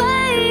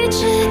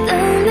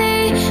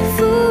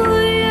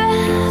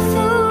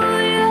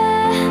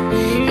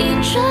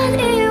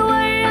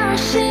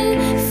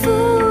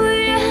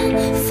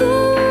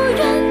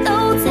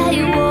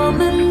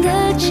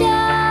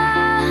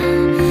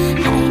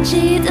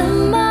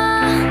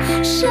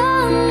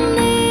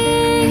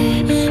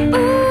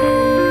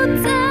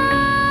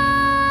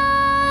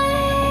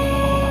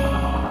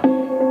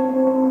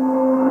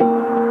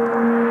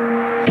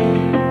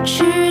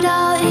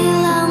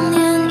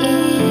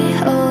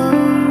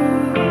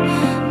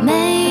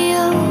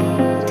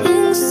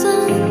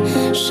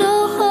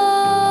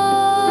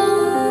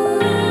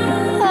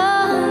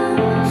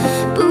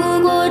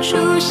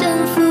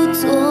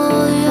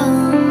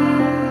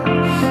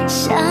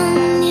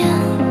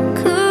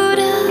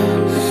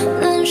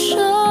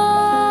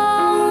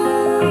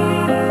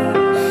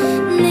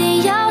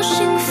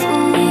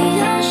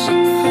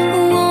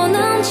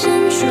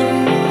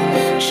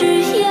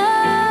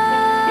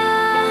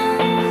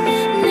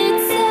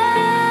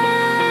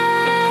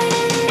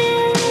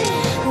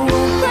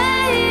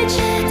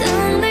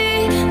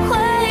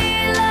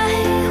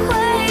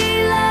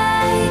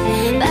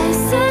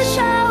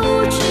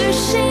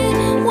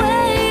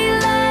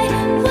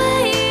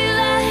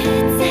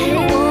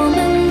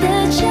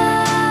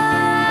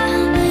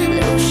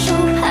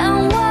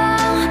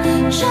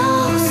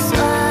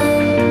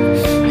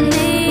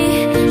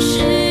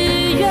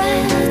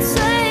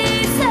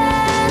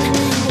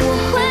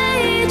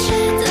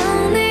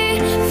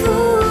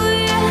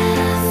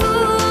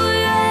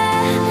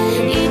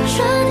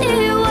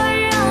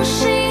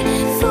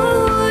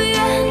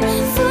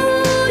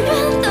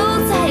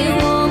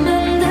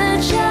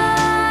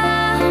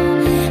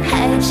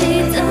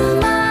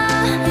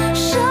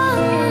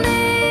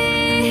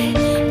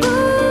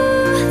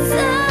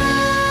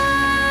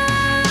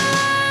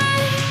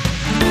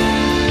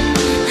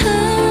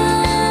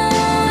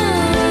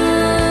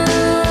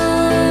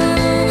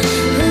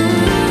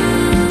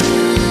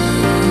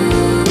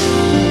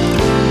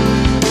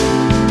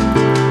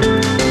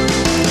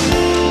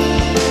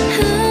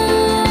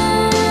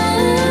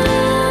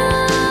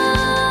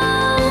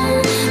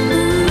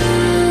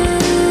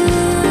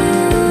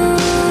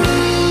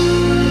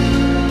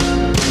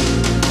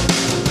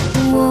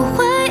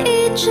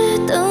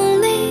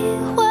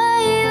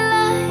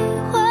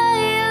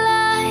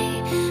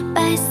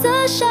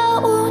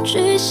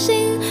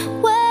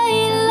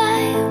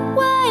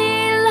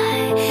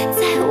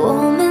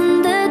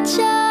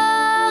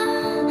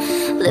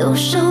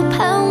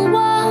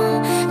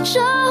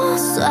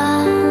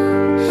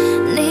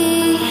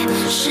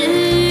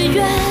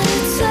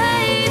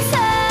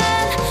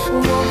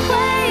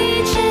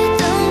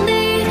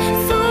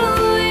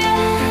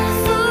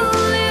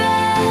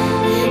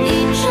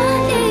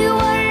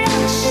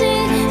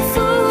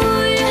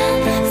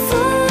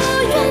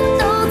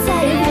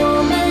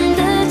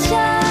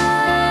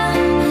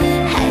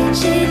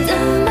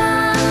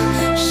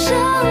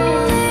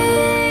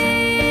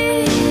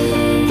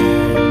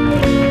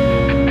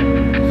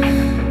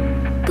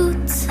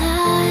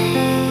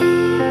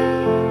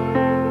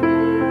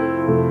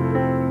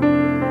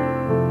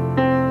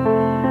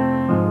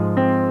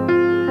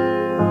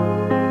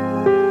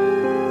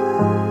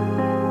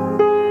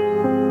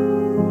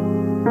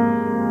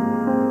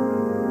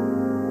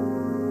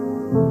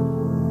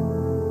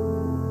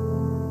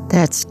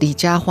 That's Li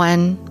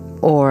Jiahuan,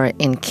 or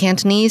in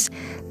Cantonese,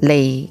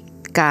 Lei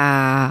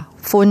Ga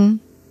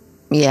Fun.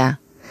 Yeah,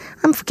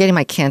 I'm forgetting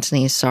my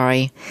Cantonese,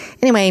 sorry.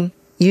 Anyway,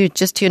 you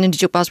just tuned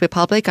into Jukebox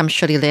Republic. I'm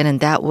Shirley Lin, and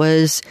that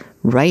was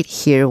Right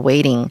Here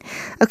Waiting.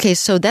 Okay,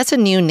 so that's a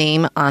new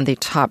name on the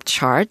top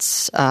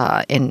charts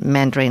in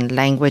Mandarin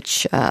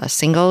language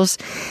singles.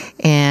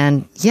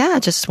 And yeah, I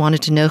just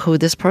wanted to know who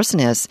this person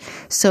is.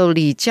 So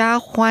Li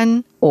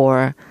Jiahuan,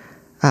 or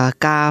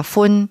Ga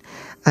Fun,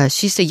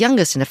 she's the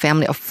youngest in a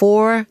family of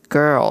 4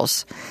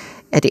 girls.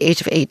 At the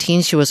age of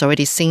 18, she was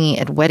already singing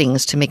at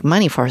weddings to make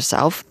money for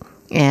herself.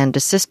 And the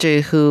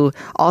sister who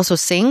also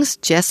sings,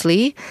 Jess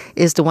Li,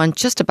 is the one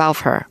just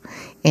above her.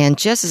 And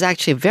Jess is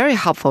actually very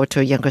helpful to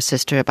her younger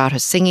sister about her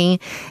singing,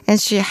 and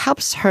she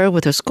helps her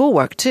with her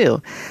schoolwork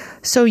too.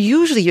 So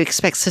usually you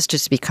expect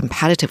sisters to be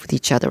competitive with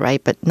each other,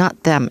 right? But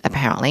not them,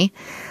 apparently.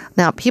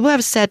 Now, people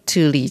have said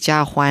to Li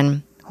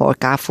Jiahuan, or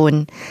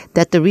Gafun,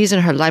 that the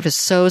reason her life is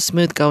so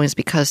smooth going is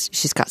because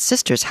she's got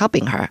sisters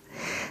helping her.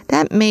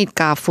 That made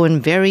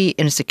Gafun very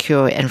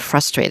insecure and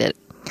frustrated.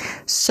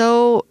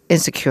 So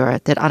insecure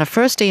that on her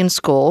first day in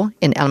school,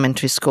 in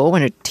elementary school,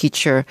 when her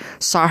teacher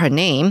saw her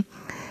name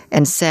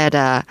and said,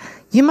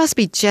 "You must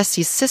be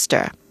Jessie's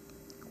sister."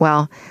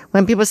 Well,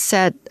 when people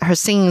said her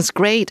singing's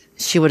great,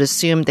 she would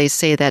assume they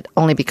say that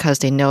only because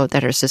they know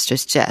that her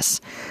sister's Jess,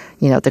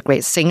 the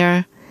great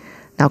singer.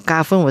 Now,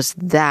 Gafun was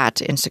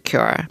that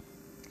insecure.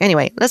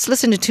 Anyway, let's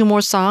listen to 2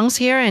 more songs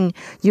here, and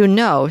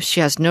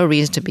she has no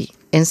reason to be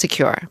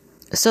insecure.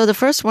 So the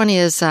first one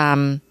is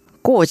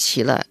过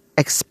期了,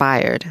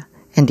 expired,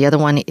 and the other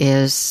one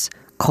is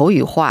口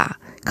语化,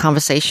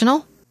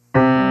 conversational.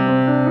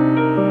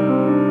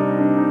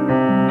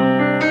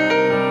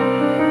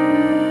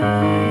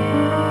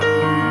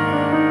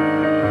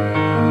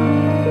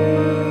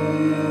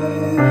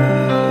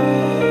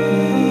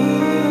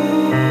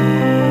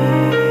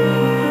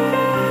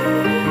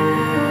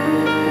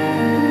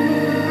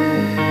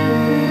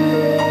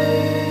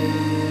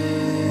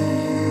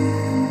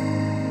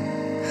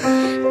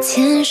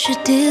天时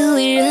地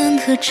利人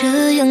和，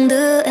这样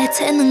的爱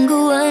才能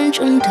够完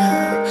整的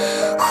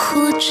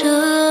活着。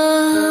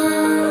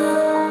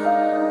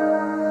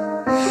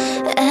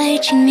爱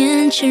情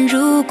面前，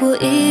如果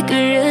一个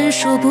人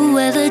说不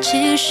爱了，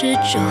其实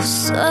就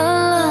算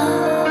了。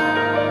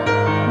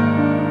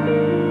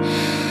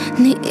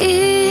你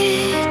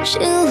已经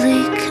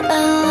离开了，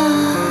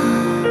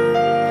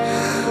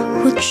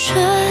我却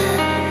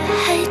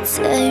还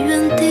在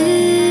原地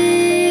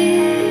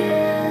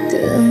等。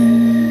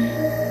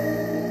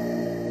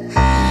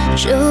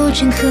究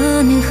竟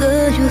何年何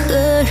月何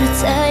日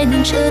才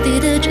能彻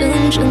底的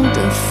真正的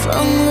放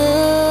了？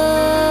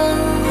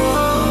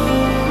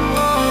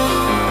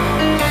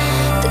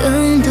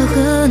等到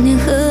何年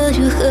何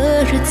月何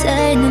日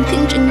才能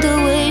平静的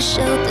微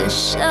笑的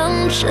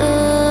想着？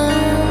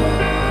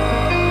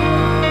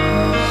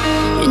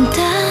云淡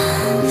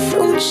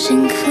风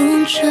轻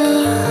哼着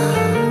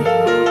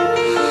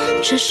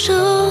这首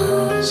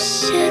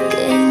写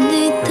给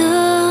你的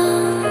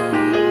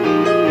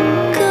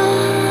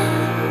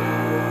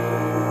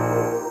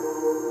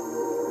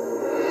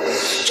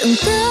长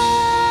大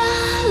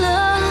了，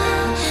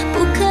不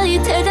可以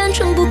太单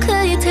纯，不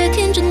可以太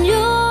天真，永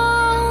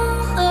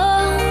恒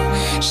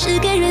是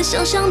给人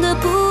想象的，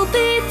不必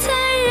太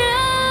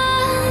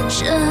认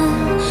真，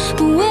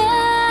不为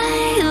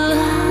了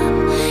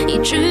一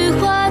句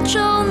话就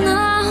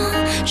能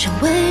成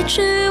为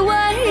局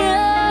外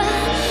人。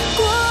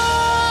过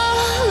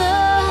了，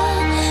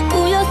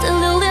不要再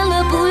留恋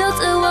了，不要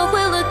再挽回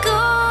了，够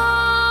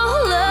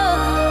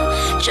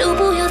了，就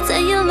不要再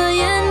演了，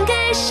演给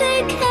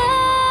谁看？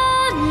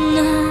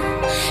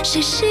谁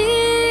心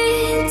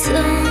疼？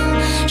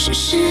是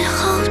时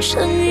候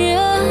承认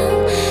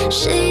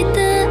谁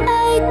的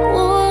爱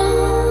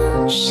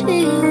过期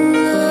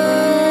了。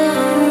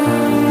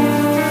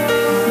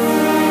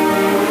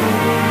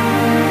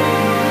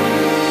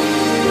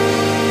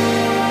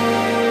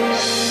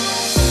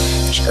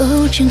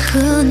究竟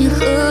何年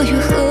何月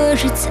何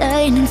日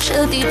才能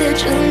彻底的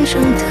真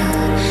正的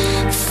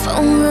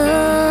放了？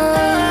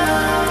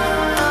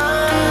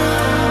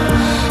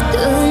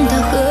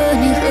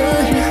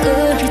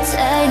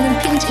才能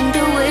平静的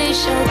微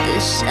笑的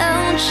想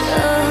着，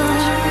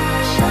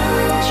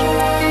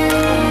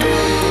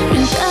云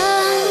淡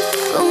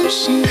风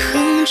轻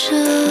哼着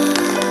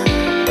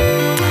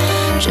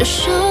这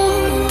首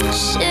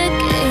写给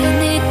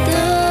你的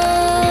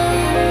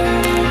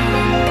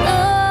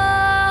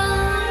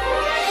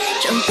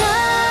长大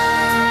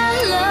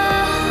了，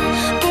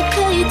不可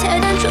以太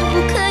单纯，不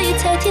可以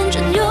太天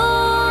真，永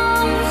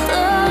恒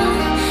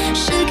是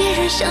给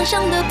人想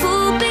象的，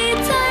不必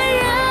太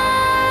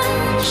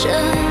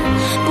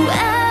不爱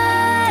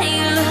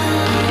了，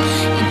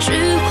一句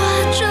话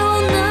就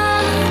能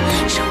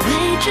成为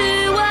局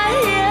外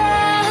人。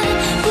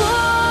过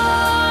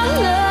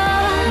了，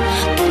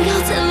不要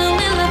再留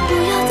恋了，不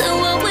要再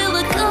挽回了，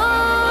够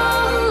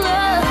了，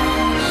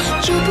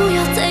就不要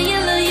再演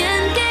了，演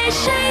给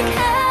谁看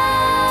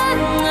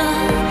啊？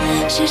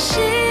谁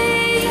心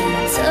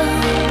疼？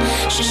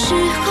是时候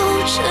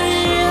承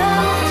认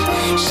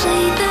谁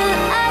的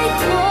爱过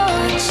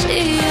期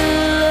了。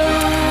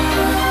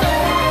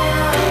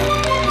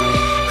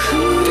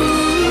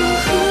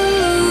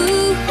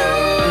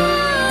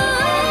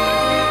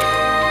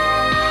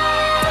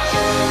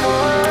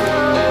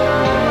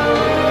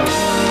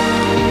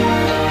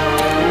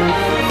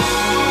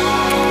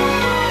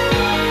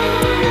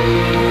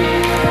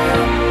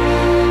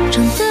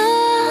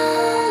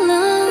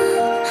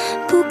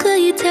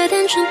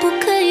不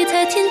可以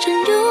太天真，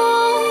永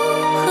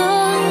恒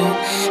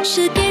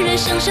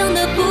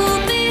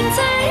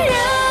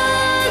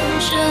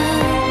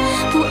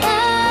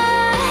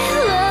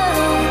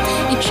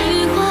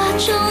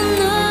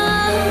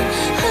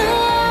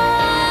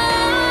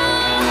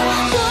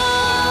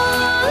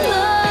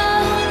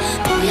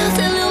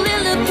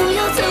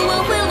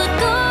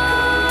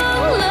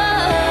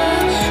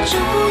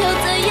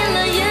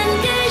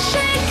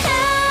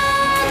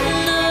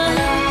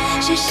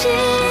记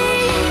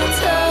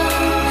得，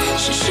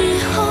是时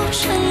候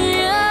承认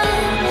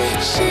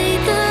谁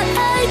的爱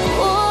过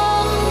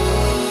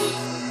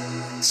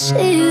期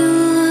了。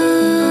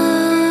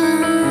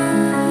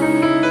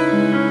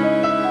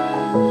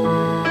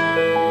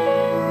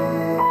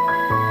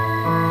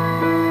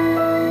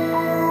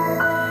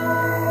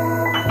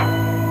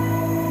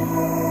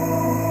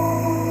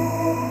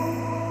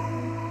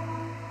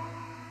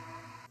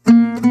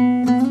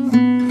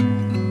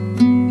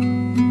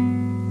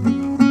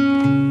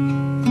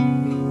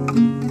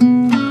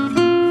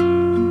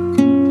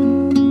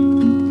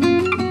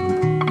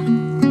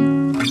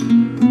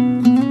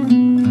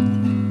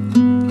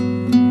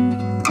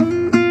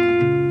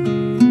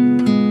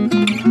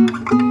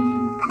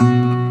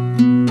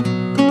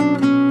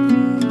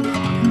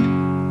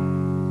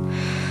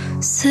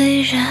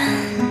虽然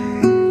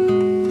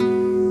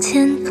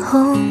天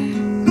空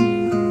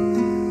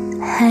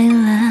还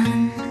蓝，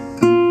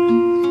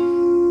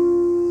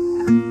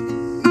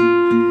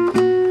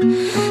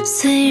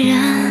虽然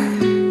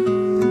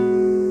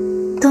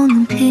都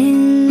能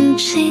平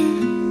静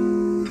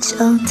交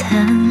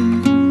谈，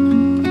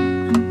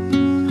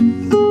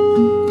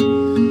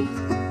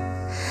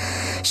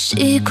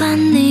习惯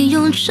你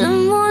用沉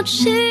默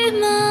欺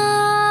瞒，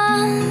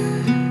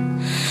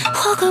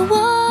话怪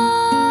我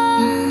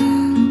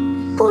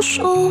不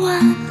说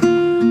完，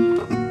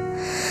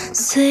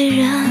虽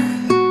然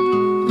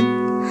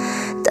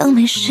当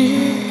没事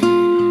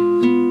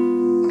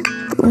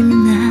不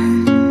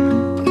难。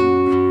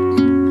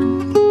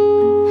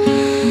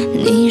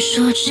你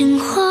说情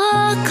话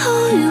口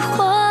语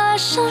化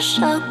像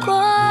傻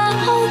瓜，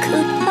好可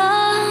怕，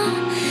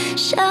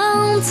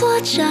像作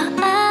假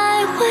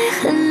爱会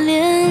很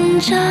廉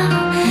价，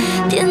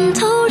点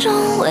头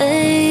中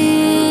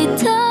伟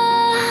大，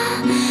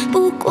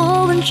不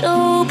过温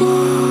州不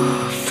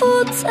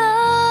复杂。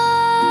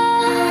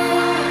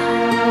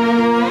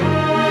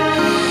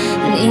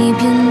你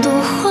变多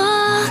话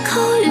口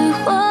语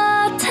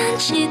化，弹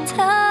吉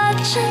他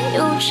真有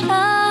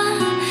差，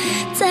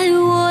在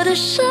我的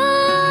伤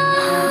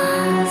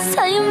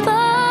撒盐巴。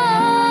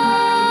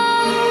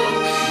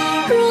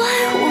若爱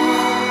我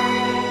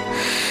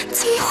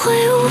怎么会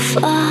无法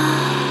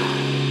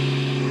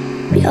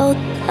表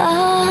达？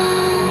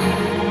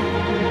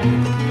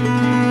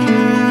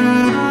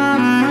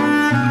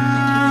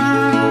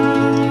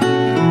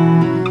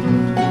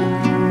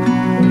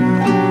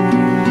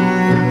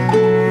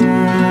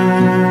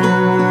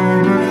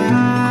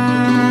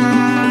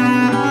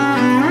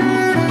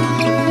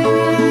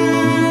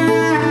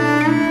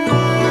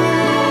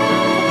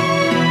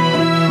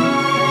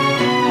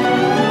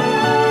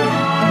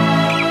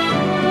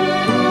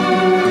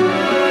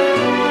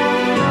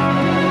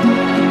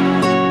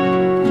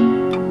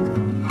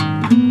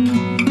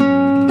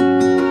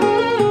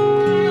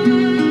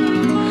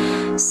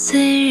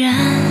虽然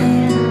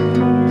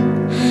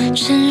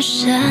衬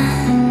衫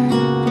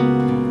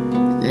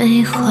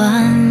没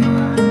换，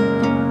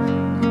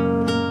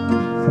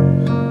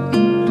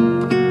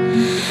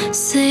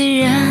虽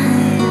然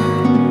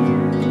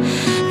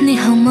你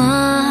号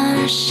码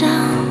上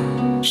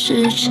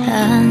是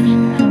缠，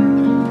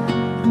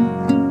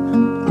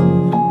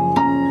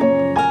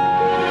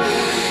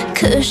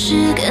可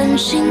是感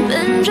情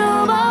本就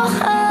包含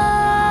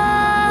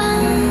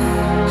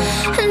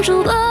很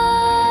主观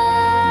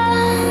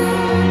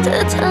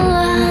的贪婪，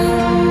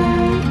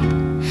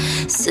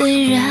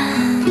虽然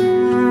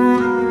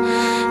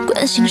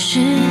关心是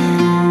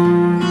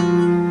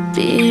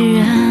必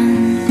然。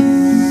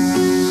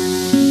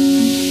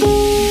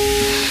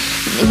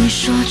你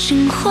说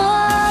情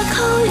话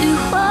口语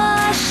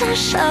化像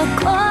傻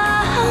瓜，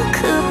好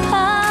可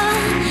怕，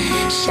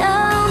像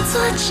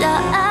作假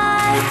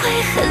爱会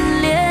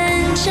很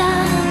廉价，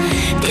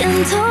点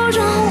头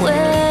中伟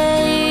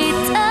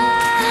大，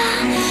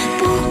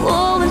不过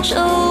温州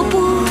不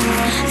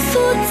复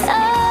杂。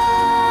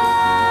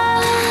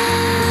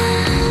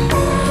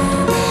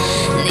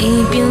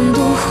你变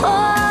多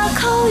话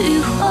口语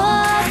化，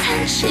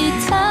弹吉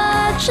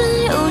他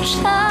真有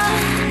差，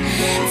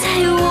在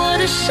我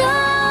的伤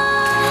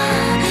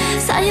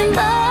撒盐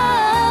巴。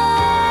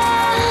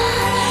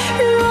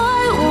若爱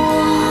我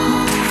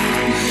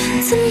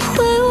怎么会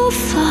无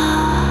法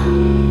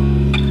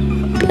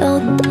表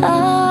达？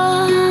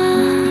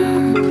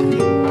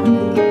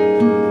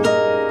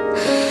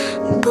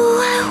不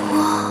爱我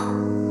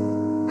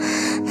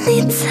你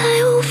才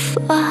无法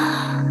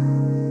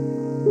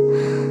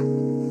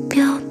表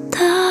达。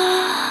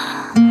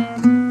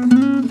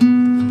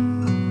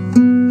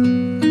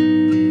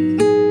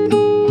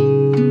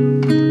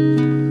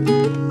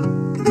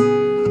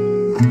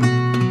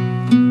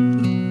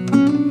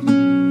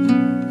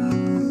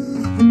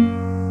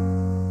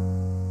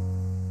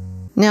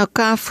Now,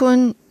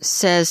 Ka-Fun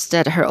says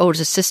that her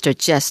older sister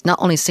Jess not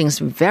only sings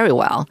very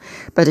well,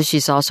 but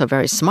she's also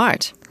very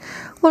smart.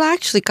 Well,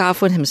 actually,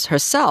 Ka-Fun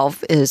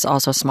herself is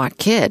also a smart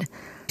kid.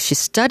 She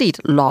studied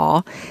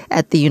law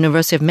at the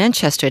University of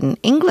Manchester in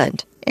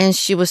England. And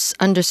she was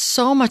under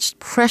so much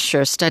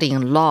pressure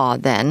studying law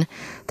then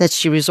that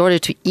she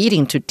resorted to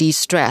eating to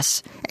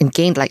de-stress and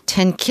gained like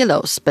 10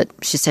 kilos. But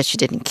she said she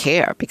didn't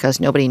care because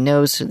nobody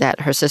knows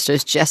that her sister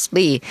is Jess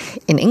Lee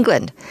in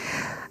England.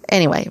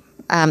 Anyway,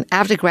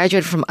 after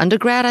graduating from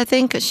undergrad, I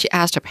think, she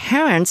asked her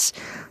parents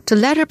to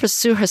let her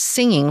pursue her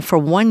singing for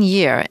 1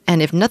 year.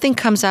 And if nothing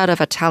comes out of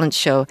a talent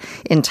show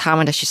in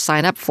Taiwan that she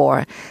signed up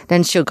for,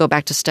 then she'll go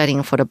back to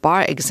studying for the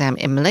bar exam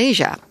in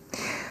Malaysia.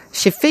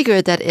 She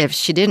figured that if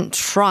she didn't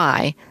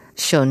try,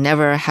 she'll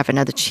never have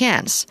another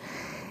chance.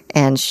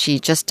 And she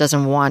just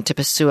doesn't want to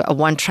pursue a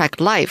one-track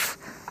life,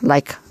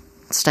 like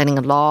studying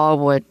law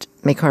would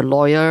make her a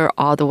lawyer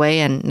all the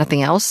way and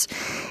nothing else.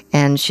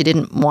 And she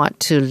didn't want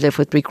to live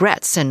with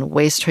regrets and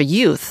waste her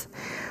youth.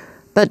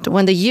 But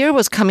when the year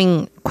was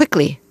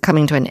quickly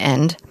coming to an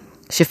end,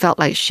 she felt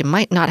like she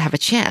might not have a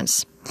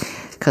chance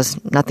because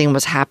nothing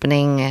was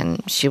happening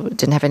and she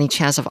didn't have any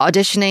chance of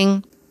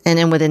auditioning. And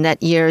then within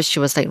that year, she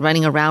was like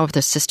running around with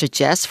her sister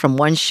Jess from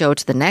one show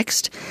to the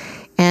next.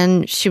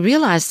 And she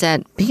realized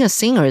that being a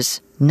singer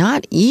is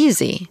not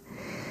easy.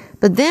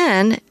 But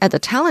then at the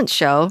talent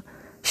show,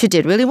 she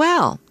did really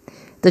well.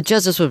 The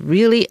judges were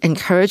really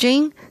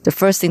encouraging. The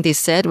first thing they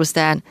said was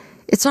that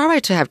it's all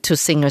right to have two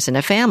singers in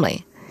a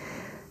family.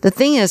 The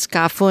thing is,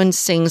 Ga-Fun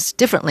sings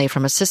differently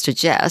from her sister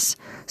Jess,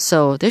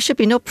 so there should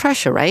be no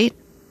pressure, right?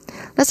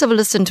 Let's have a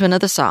listen to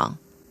another song.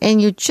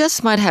 And you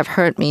just might have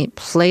heard me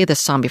play this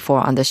song before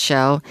on this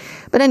show.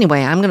 But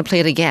anyway, I'm going to play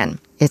it again.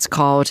 It's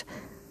called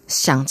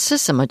想吃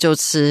什么就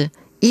吃,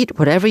 Eat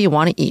whatever you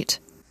want to eat.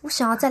 我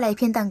想要再来一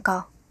片蛋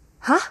糕。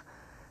哈？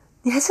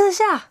你还吃得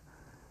下？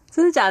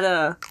真的假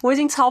的？我已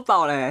经超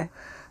饱了欸。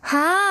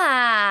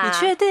哈？你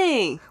确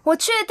定？我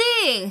确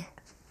定。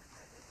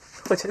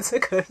我觉得这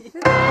可以。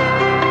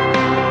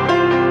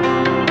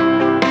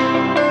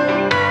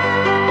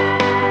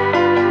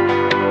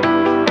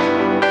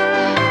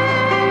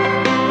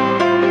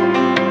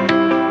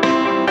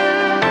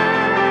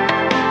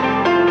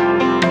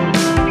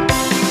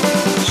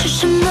吃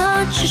什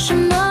么？吃什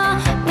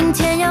么？明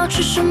天要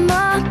吃什么？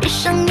闭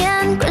上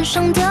眼，关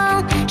上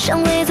灯，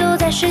香味走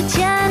在时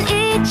间，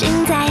已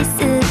经在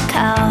思考。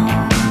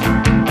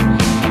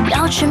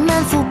要吃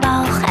满福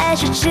堡还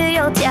是吃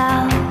油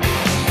条？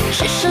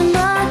吃什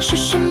么？吃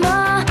什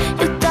么？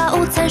又到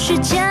午餐时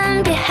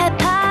间，别害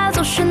怕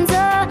做选择，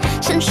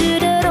想吃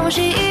的东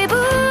西已不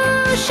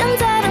想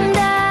再等待。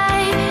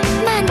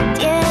慢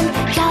点，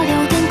要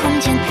留点空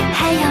间，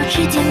还要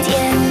吃甜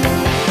点。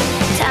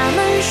他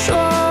们说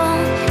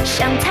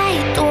想太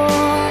多，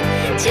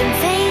减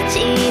肥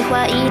计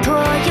划一拖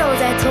又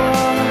再拖，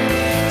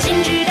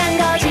精致蛋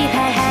糕、鸡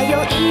排，还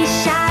有一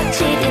下7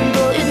点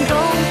多运动，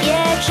别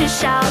吃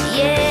宵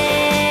夜。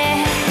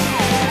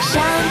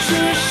想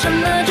吃什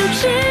么就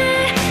吃，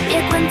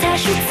别管它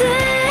数字，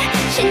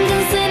请跟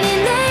随你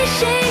内心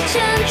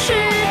坚持，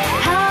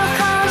好好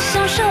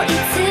享受一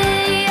次，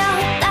要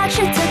大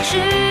吃特吃，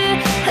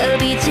何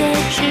必节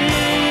制？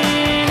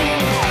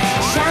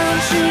想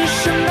吃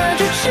什么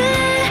就吃，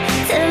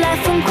再来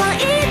疯狂一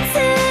次，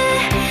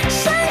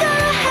像个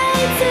孩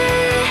子，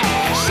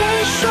谁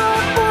说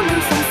不能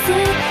放肆，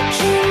只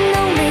能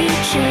理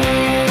智。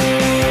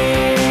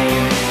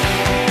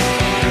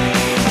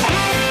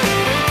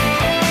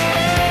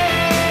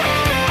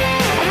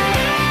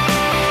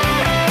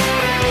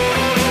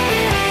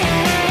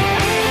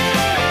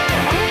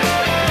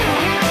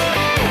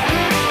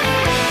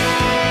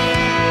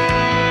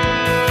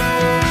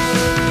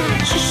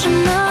吃什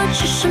么？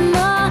吃什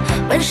么？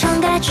晚上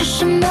该吃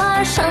什么？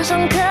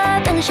上课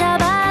等下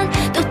班，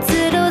肚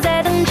子都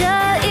在等着，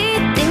一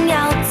定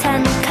要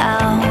参考。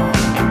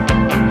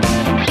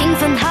缤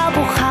纷好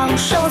不好？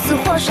寿司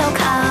或烧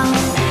烤？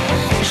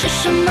吃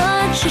什么？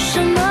吃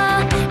什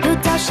么？又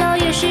到宵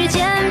夜时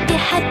间，别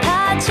害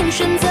怕，请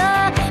选择。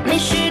美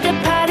食的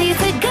party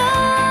才刚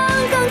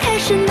刚开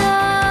始呢，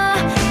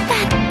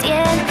慢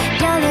点，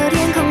要留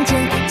点空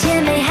间，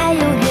姐妹还有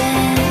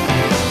缘。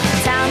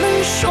他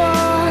们说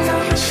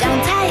想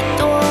太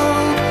多，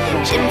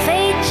减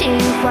肥计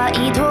划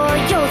一拖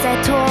又再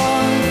拖，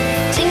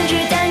精致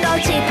蛋糕、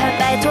鸡排，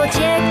拜托节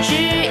制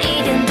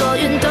，1点多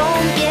运动，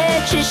别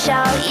吃宵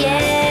夜。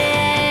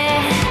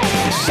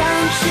想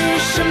吃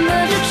什么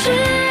就吃，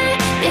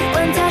别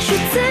管它数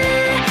字，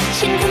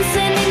请跟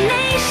随你内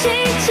心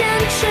坚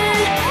持，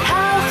好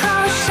好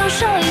享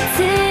受一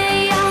次，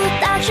要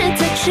大吃特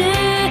吃，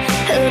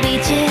何必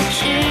节制？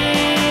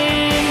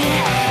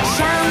想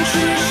吃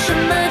什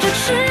么就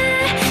吃，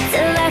再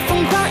来疯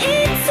狂一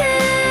次，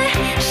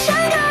像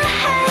个孩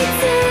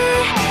子，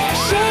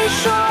谁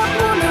说不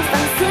能放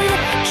肆，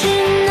只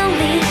能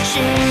理智。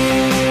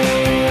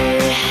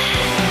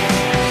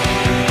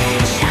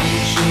想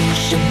吃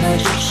什么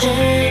就吃，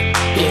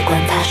别管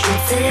它数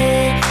字，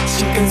请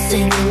跟随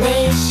你内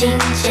心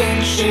坚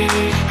持，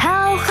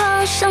好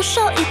好享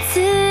受一次，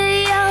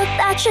要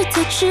大吃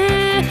特吃，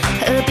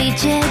何必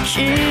节制？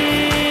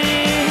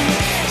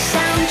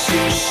想吃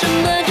什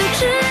么就吃，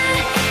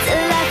再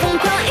来疯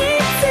狂一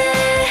次，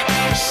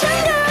像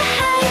个孩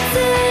子，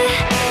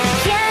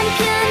偏偏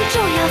就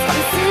要放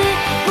肆，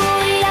不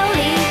要理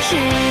智。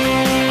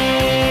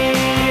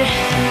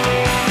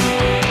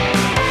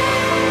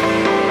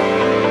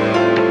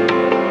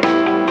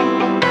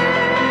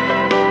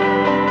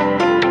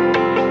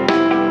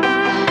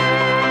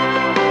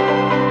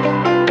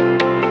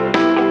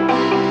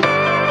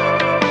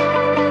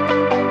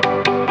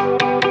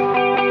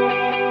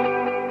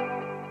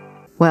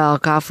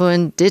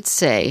Gafun did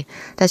say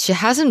that she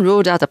hasn't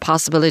ruled out the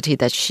possibility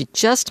that she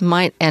just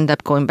might end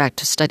up going back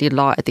to study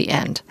law at the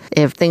end,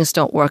 if things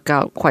don't work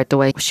out quite the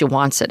way she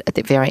wants it at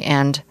the very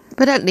end.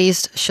 But at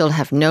least she'll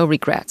have no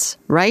regrets,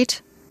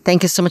 right?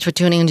 Thank you so much for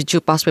tuning into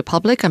Jukebox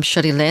Republic. I'm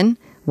Shirley Lin.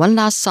 One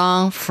last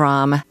song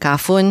from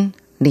Gafun,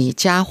 Li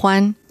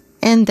Jiahuan,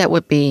 and that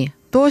would be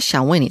多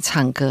想为你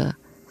唱歌.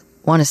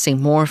 Want to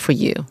sing more for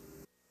you.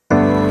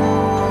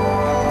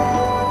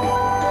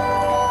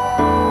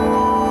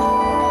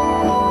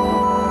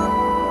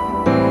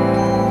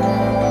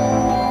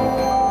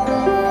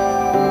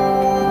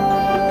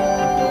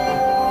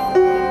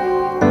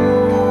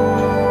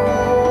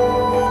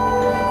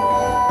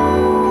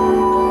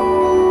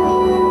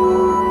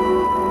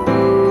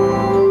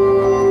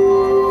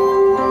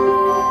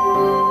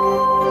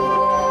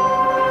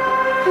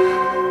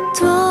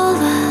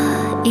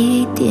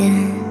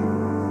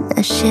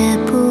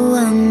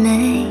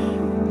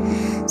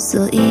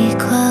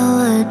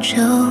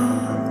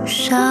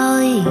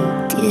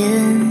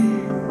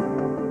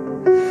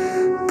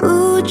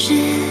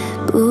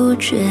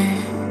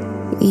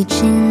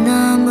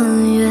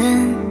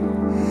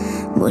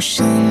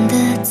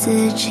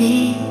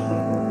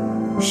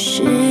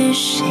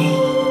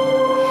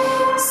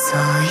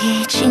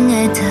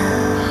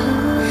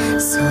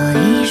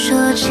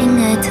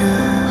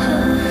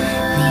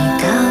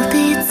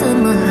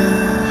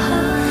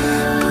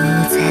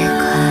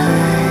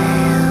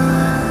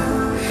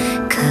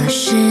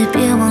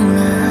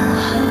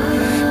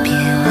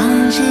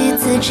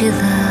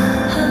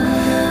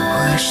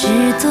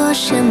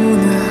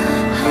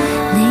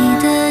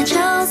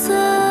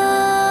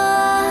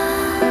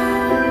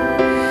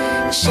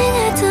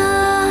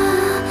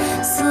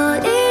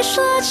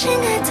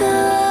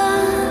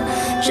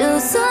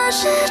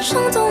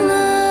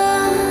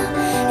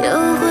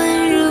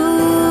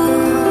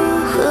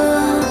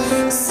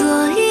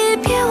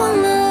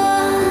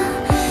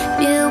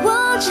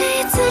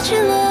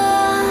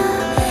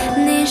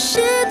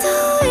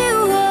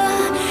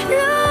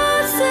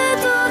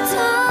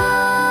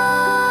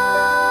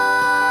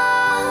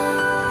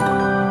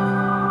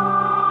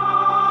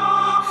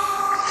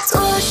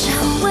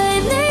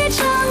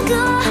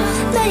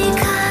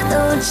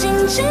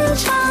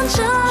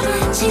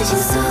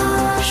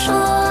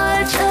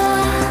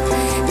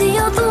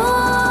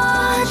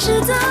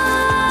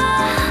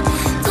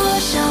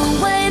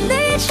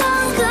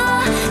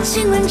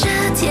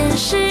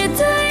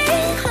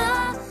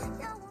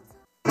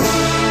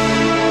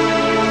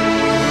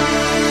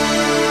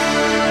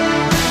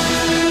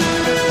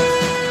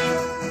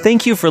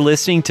 Thank you for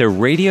listening to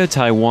Radio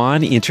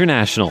Taiwan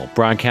International,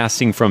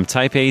 broadcasting from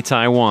Taipei,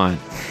 Taiwan.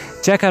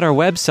 Check out our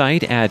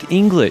website at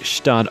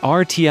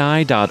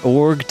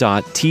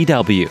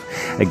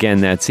english.rti.org.tw.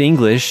 Again, that's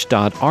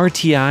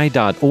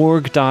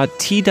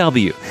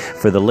english.rti.org.tw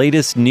for the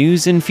latest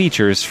news and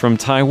features from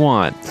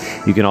Taiwan.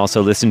 You can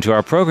also listen to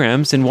our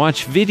programs and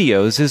watch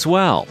videos as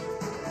well.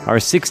 Our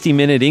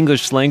 60-minute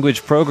English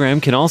language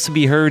program can also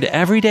be heard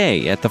every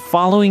day at the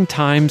following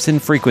times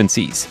and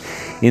frequencies.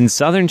 In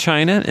southern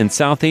China and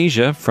South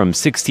Asia from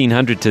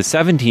 1600 to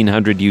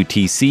 1700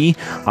 UTC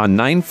on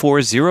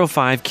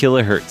 9405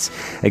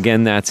 kHz.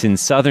 Again, that's in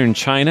southern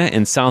China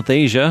and South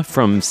Asia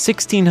from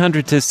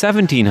 1600 to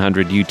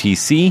 1700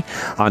 UTC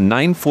on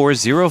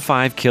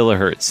 9405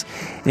 kHz.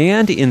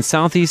 And in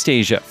Southeast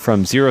Asia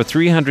from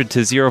 0300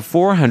 to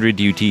 0400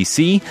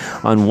 UTC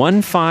on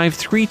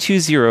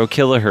 15320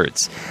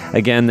 kHz.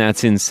 Again,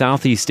 that's in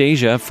Southeast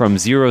Asia from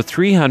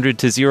 0300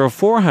 to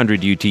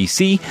 0400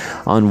 UTC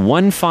on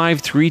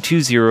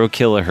 15320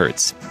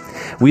 kHz.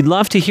 We'd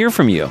love to hear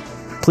from you.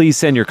 Please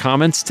send your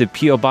comments to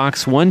P.O.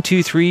 Box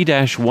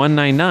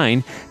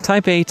 123-199,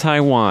 Taipei,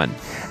 Taiwan.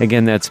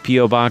 Again, that's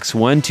P.O. Box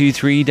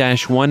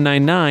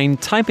 123-199,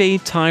 Taipei,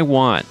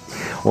 Taiwan.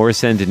 Or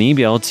send an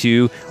email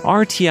to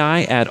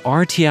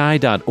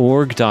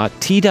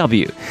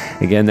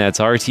rti@rti.org.tw. Again, that's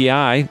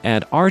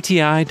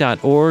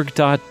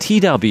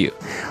rti@rti.org.tw.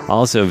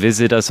 Also,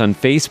 visit us on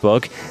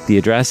Facebook. The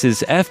address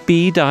is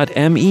fb.me/Radio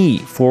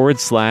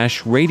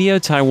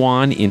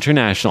Taiwan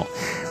International.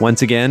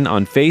 Once again,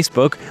 on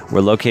Facebook,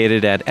 we're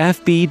located at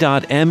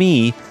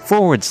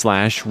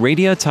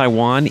fb.me/Radio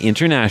Taiwan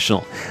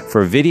International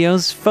for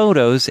videos,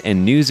 photos,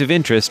 and news of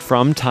interest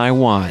from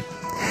Taiwan.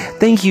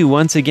 Thank you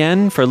once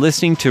again for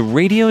listening to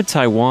Radio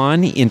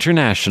Taiwan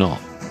International.